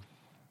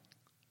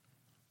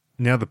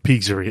 Now the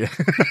pigs are here.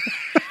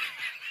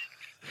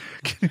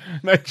 Can you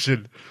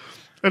imagine?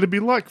 It'd be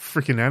like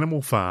freaking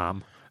Animal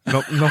Farm.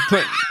 Not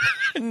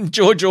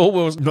George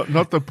Orwell's.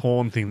 not the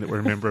porn thing that we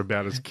remember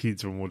about as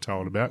kids when we were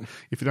told about.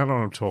 If you don't know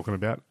what I'm talking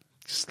about,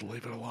 just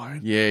leave it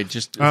alone. Yeah,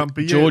 just But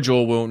yeah. George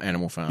Orwell,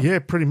 Animal Farm. Yeah,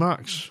 pretty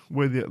much.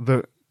 Where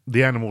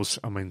the animals,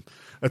 I mean,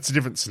 it's a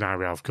different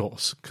scenario, of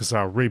course, because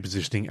they're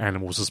repositioning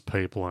animals as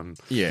people and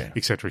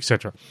et cetera, et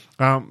cetera.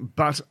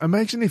 But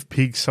imagine if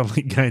pigs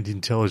suddenly gained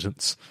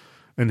intelligence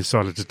and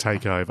decided to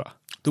take over.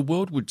 The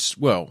world would,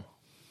 well,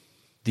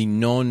 the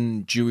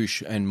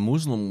non-Jewish and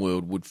Muslim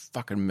world would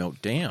fucking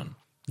melt down.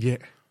 Yeah.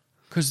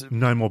 'Cause,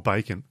 No more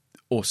bacon.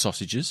 or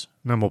sausages,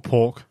 No more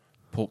pork.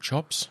 pork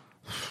chops.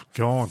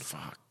 Gone.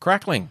 Fuck.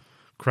 Crackling.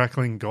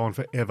 Crackling, gone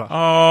forever.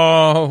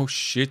 Oh,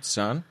 shit,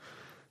 son.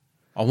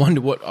 I wonder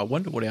what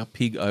our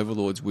pig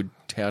overlords would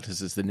tout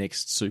us as the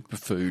next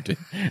superfood.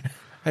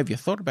 Have you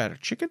thought about a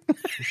chicken?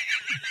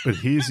 But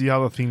here's the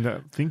other thing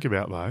to think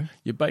about, though.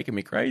 You're making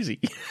me crazy.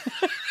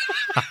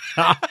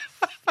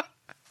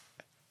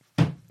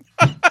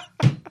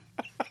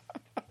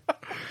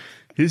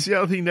 Here's the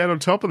other thing down on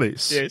top of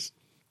this. Yes.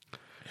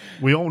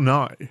 We all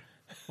know,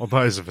 or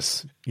those of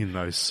us in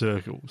those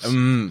circles,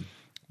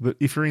 that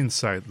if you're in,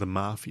 say, the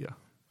mafia,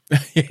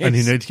 Yes. and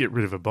you need to get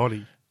rid of a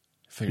body,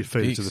 Feed you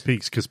feed it to the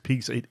pigs, because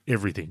pigs eat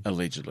everything.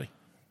 Allegedly.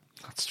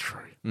 That's true.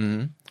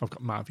 Mm-hmm. I've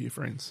got mafia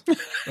friends.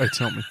 They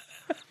tell me.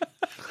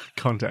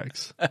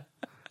 Contacts. Yeah.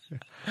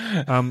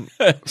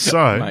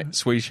 So, Mate,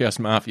 Swedish House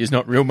Mafia is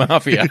not real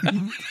mafia.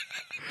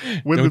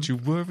 Don't you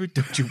worry,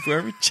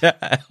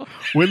 child.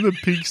 When the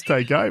pigs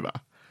take over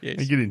Yes.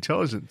 and get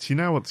intelligence, you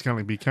know what's going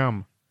to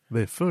become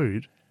their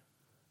food?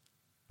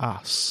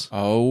 Us.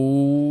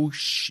 Oh,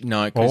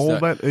 no. All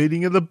that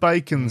eating of the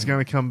bacon's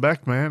going to come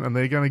back, man, and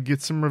they're going to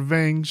get some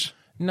revenge.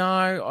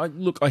 No,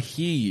 I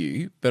hear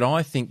you, but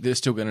I think they're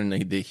still going to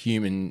need their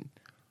human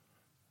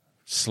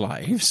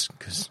slaves,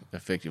 because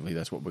effectively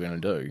that's what we're going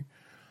to do,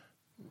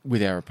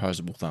 with our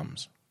opposable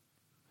thumbs,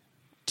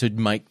 to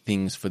make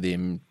things for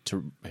them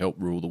to help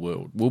rule the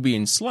world. We'll be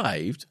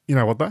enslaved. You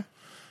know what, though?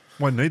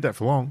 Won't need that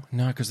for long.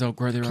 No, because they'll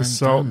grow their own Because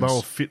thumbs.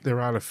 they'll fit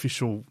their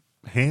artificial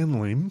hand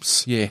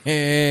limbs Yeah.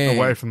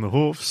 away from the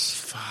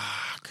hoofs.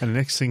 Fuck. And the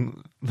next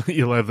thing,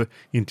 you'll have the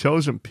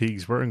intelligent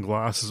pigs wearing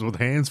glasses with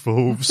hands for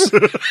hooves.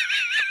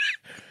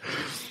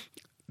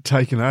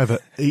 Taking over,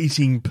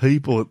 eating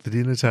people at the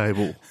dinner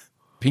table.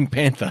 Pink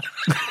Panther.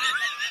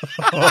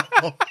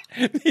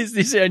 Is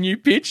this our new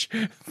pitch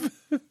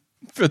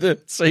for the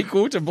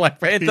sequel to Black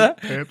Panther?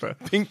 Pink Panther.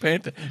 Pink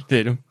Panther.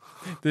 Did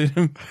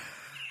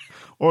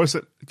Or is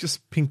it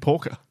just Pink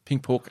Porker?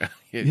 Pink Porker.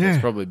 Yeah, Yeah.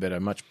 that's probably better.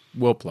 Much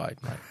well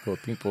played, mate. Call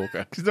it Pink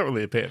Porker. He's not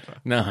really a panther.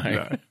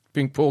 No.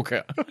 Pink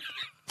Porker.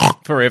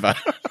 Forever.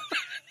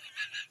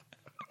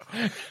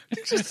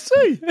 Just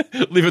see.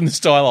 Living the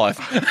style life.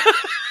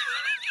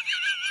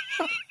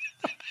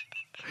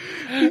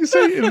 You can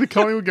see in the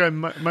Collingwood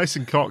game,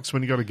 Mason Cox,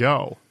 when he got a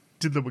goal,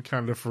 did the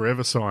Wakanda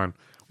Forever sign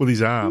with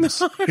his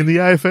arms in the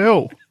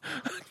AFL.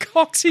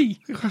 Coxie.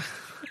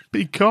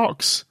 Big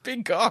Cox.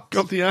 Big Cox.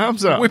 Got the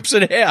arms up. Whips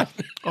it out.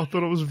 I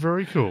thought it was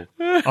very cool.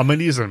 I mean,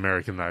 he is an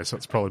American, though, so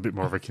it's probably a bit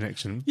more of a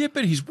connection. Yeah,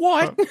 but he's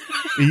white.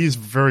 He is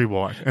very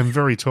white and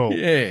very tall.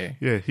 Yeah.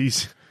 Yeah,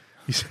 he's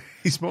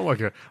more like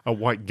a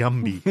white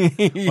Gumby.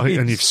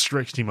 And you've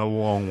stretched him a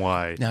long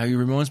way. No, he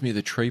reminds me of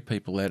the tree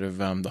people out of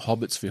the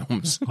Hobbits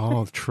films.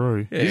 Oh,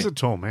 true. Yeah. He's a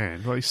tall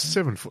man. Like, he's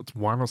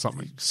 7'1" or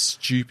something.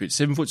 Stupid.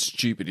 7 foot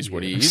stupid is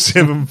what he is.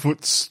 7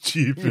 foot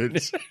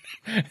stupid.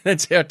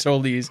 That's how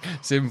tall he is.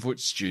 7 foot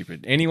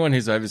stupid. Anyone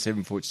who's over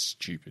 7 foot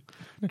stupid.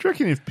 Do you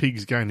reckon if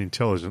pigs gain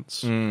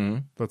intelligence,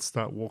 they'd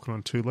start walking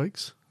on two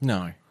legs?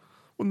 No.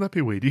 Wouldn't that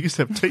be weird? You just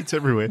have teats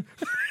everywhere.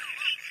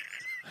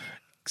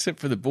 Except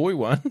for the boy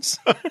ones.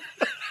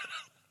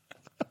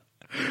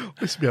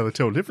 We should be able to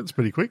tell the difference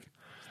pretty quick.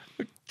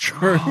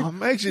 True. Oh,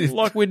 imagine if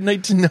Like we'd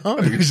need to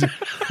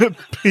know.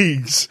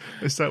 pigs,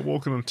 they start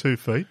walking on 2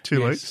 feet,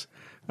 two legs.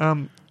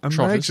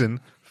 Imagine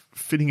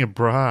fitting a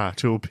bra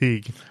to a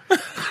pig.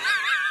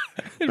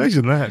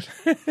 Imagine that.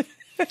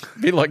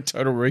 Be like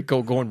Total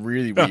Recall gone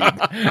really weird.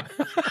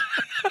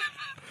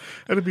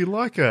 It'd be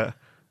like a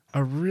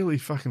really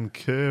fucking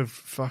curved,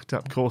 fucked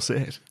up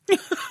corset.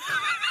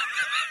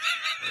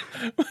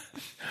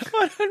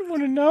 I don't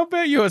want to know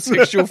about your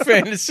sexual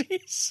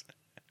fantasies.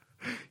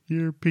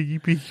 You're a piggy,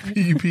 piggy,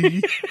 piggy,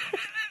 piggy.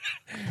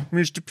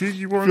 Mr.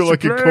 Piggy wants Feel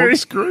like to a play.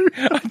 corkscrew.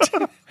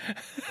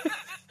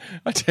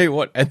 I tell you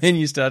what, and then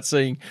you start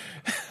seeing,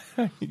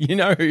 you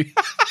know who,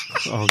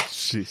 Oh,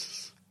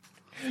 jeez.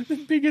 the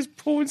biggest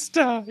porn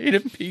star in a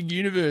pig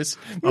universe,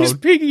 Miss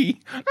Piggy.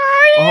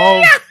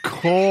 Of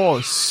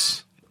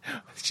course.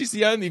 She's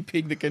the only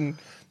pig the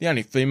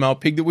only female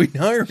pig that we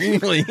know,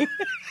 really.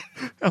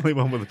 Only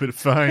one with a bit of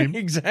fame.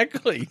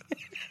 Exactly.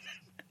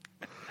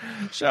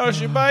 Show us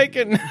your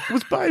bacon.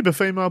 Was Babe a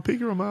female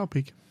pig or a male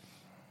pig?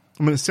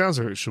 I mean, it sounds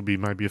like it should be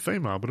maybe a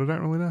female, but I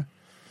don't really know.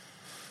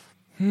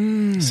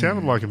 It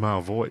sounded like a male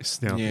voice,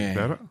 now I think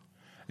about it.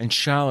 And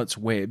Charlotte's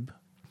Web.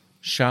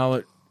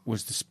 Charlotte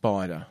was the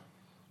spider.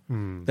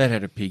 That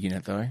had a pig in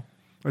it, though.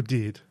 I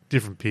did.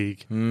 Different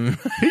pig.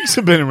 Pigs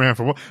have been around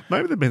for a while.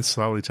 Maybe they've been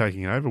slowly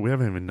taking over. We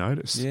haven't even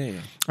noticed. Yeah.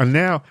 And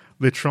now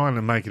they're trying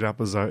to make it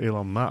up as though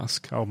Elon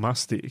Musk, old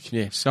Mustick,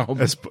 Yeah, so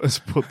has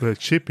put the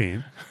chip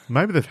in.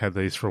 Maybe they've had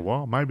these for a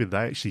while. Maybe they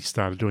actually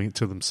started doing it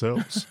to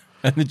themselves.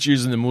 and the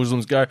Jews and the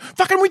Muslims go,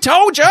 fucking we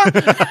told you!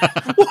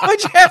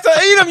 Why'd you have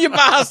to eat them, you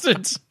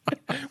bastards?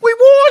 We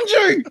warned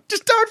you!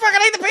 Just don't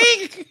fucking eat the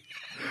pig!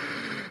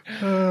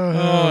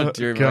 Oh,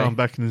 dear Going me.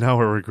 back,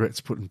 Noah regrets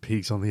putting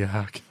pigs on the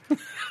ark.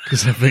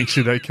 Because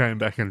eventually they came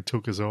back and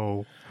took us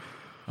all.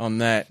 On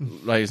that,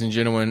 ladies and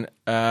gentlemen,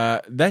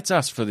 that's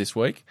us for this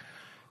week.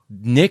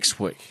 Next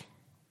week,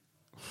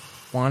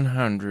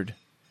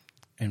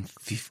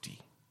 150.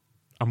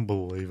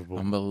 Unbelievable.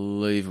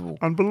 Unbelievable.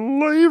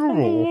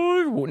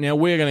 Unbelievable. Now,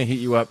 we're going to hit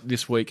you up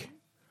this week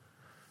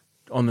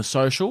on the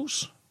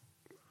socials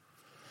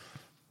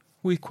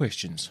with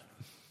questions.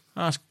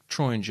 Ask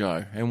Troy and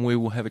Joe, and we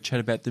will have a chat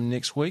about them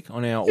next week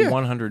on our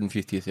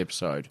 150th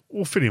episode.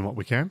 We'll fit in what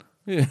we can.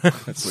 Yeah,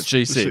 that's what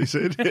she said. She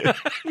said. Yeah.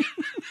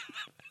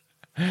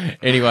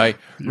 Anyway,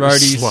 You're a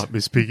roadies, slut,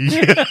 Miss Piggy.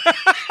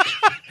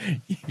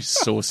 you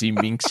saucy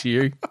minx,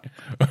 you.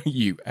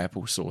 You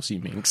apple saucy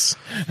minx.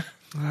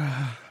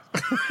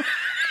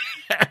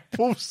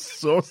 Apple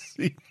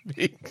saucy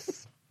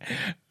mix.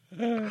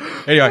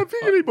 Anyway, I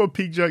think any more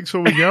pig jokes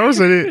before we go, is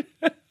that it?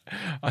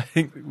 I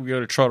think we've got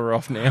to trot her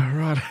off now.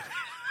 Right.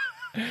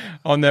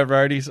 On that,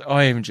 roadies,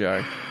 I am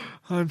Joe,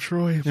 I'm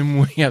Troy. and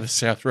we are the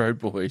South Road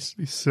Boys.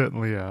 We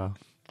certainly are.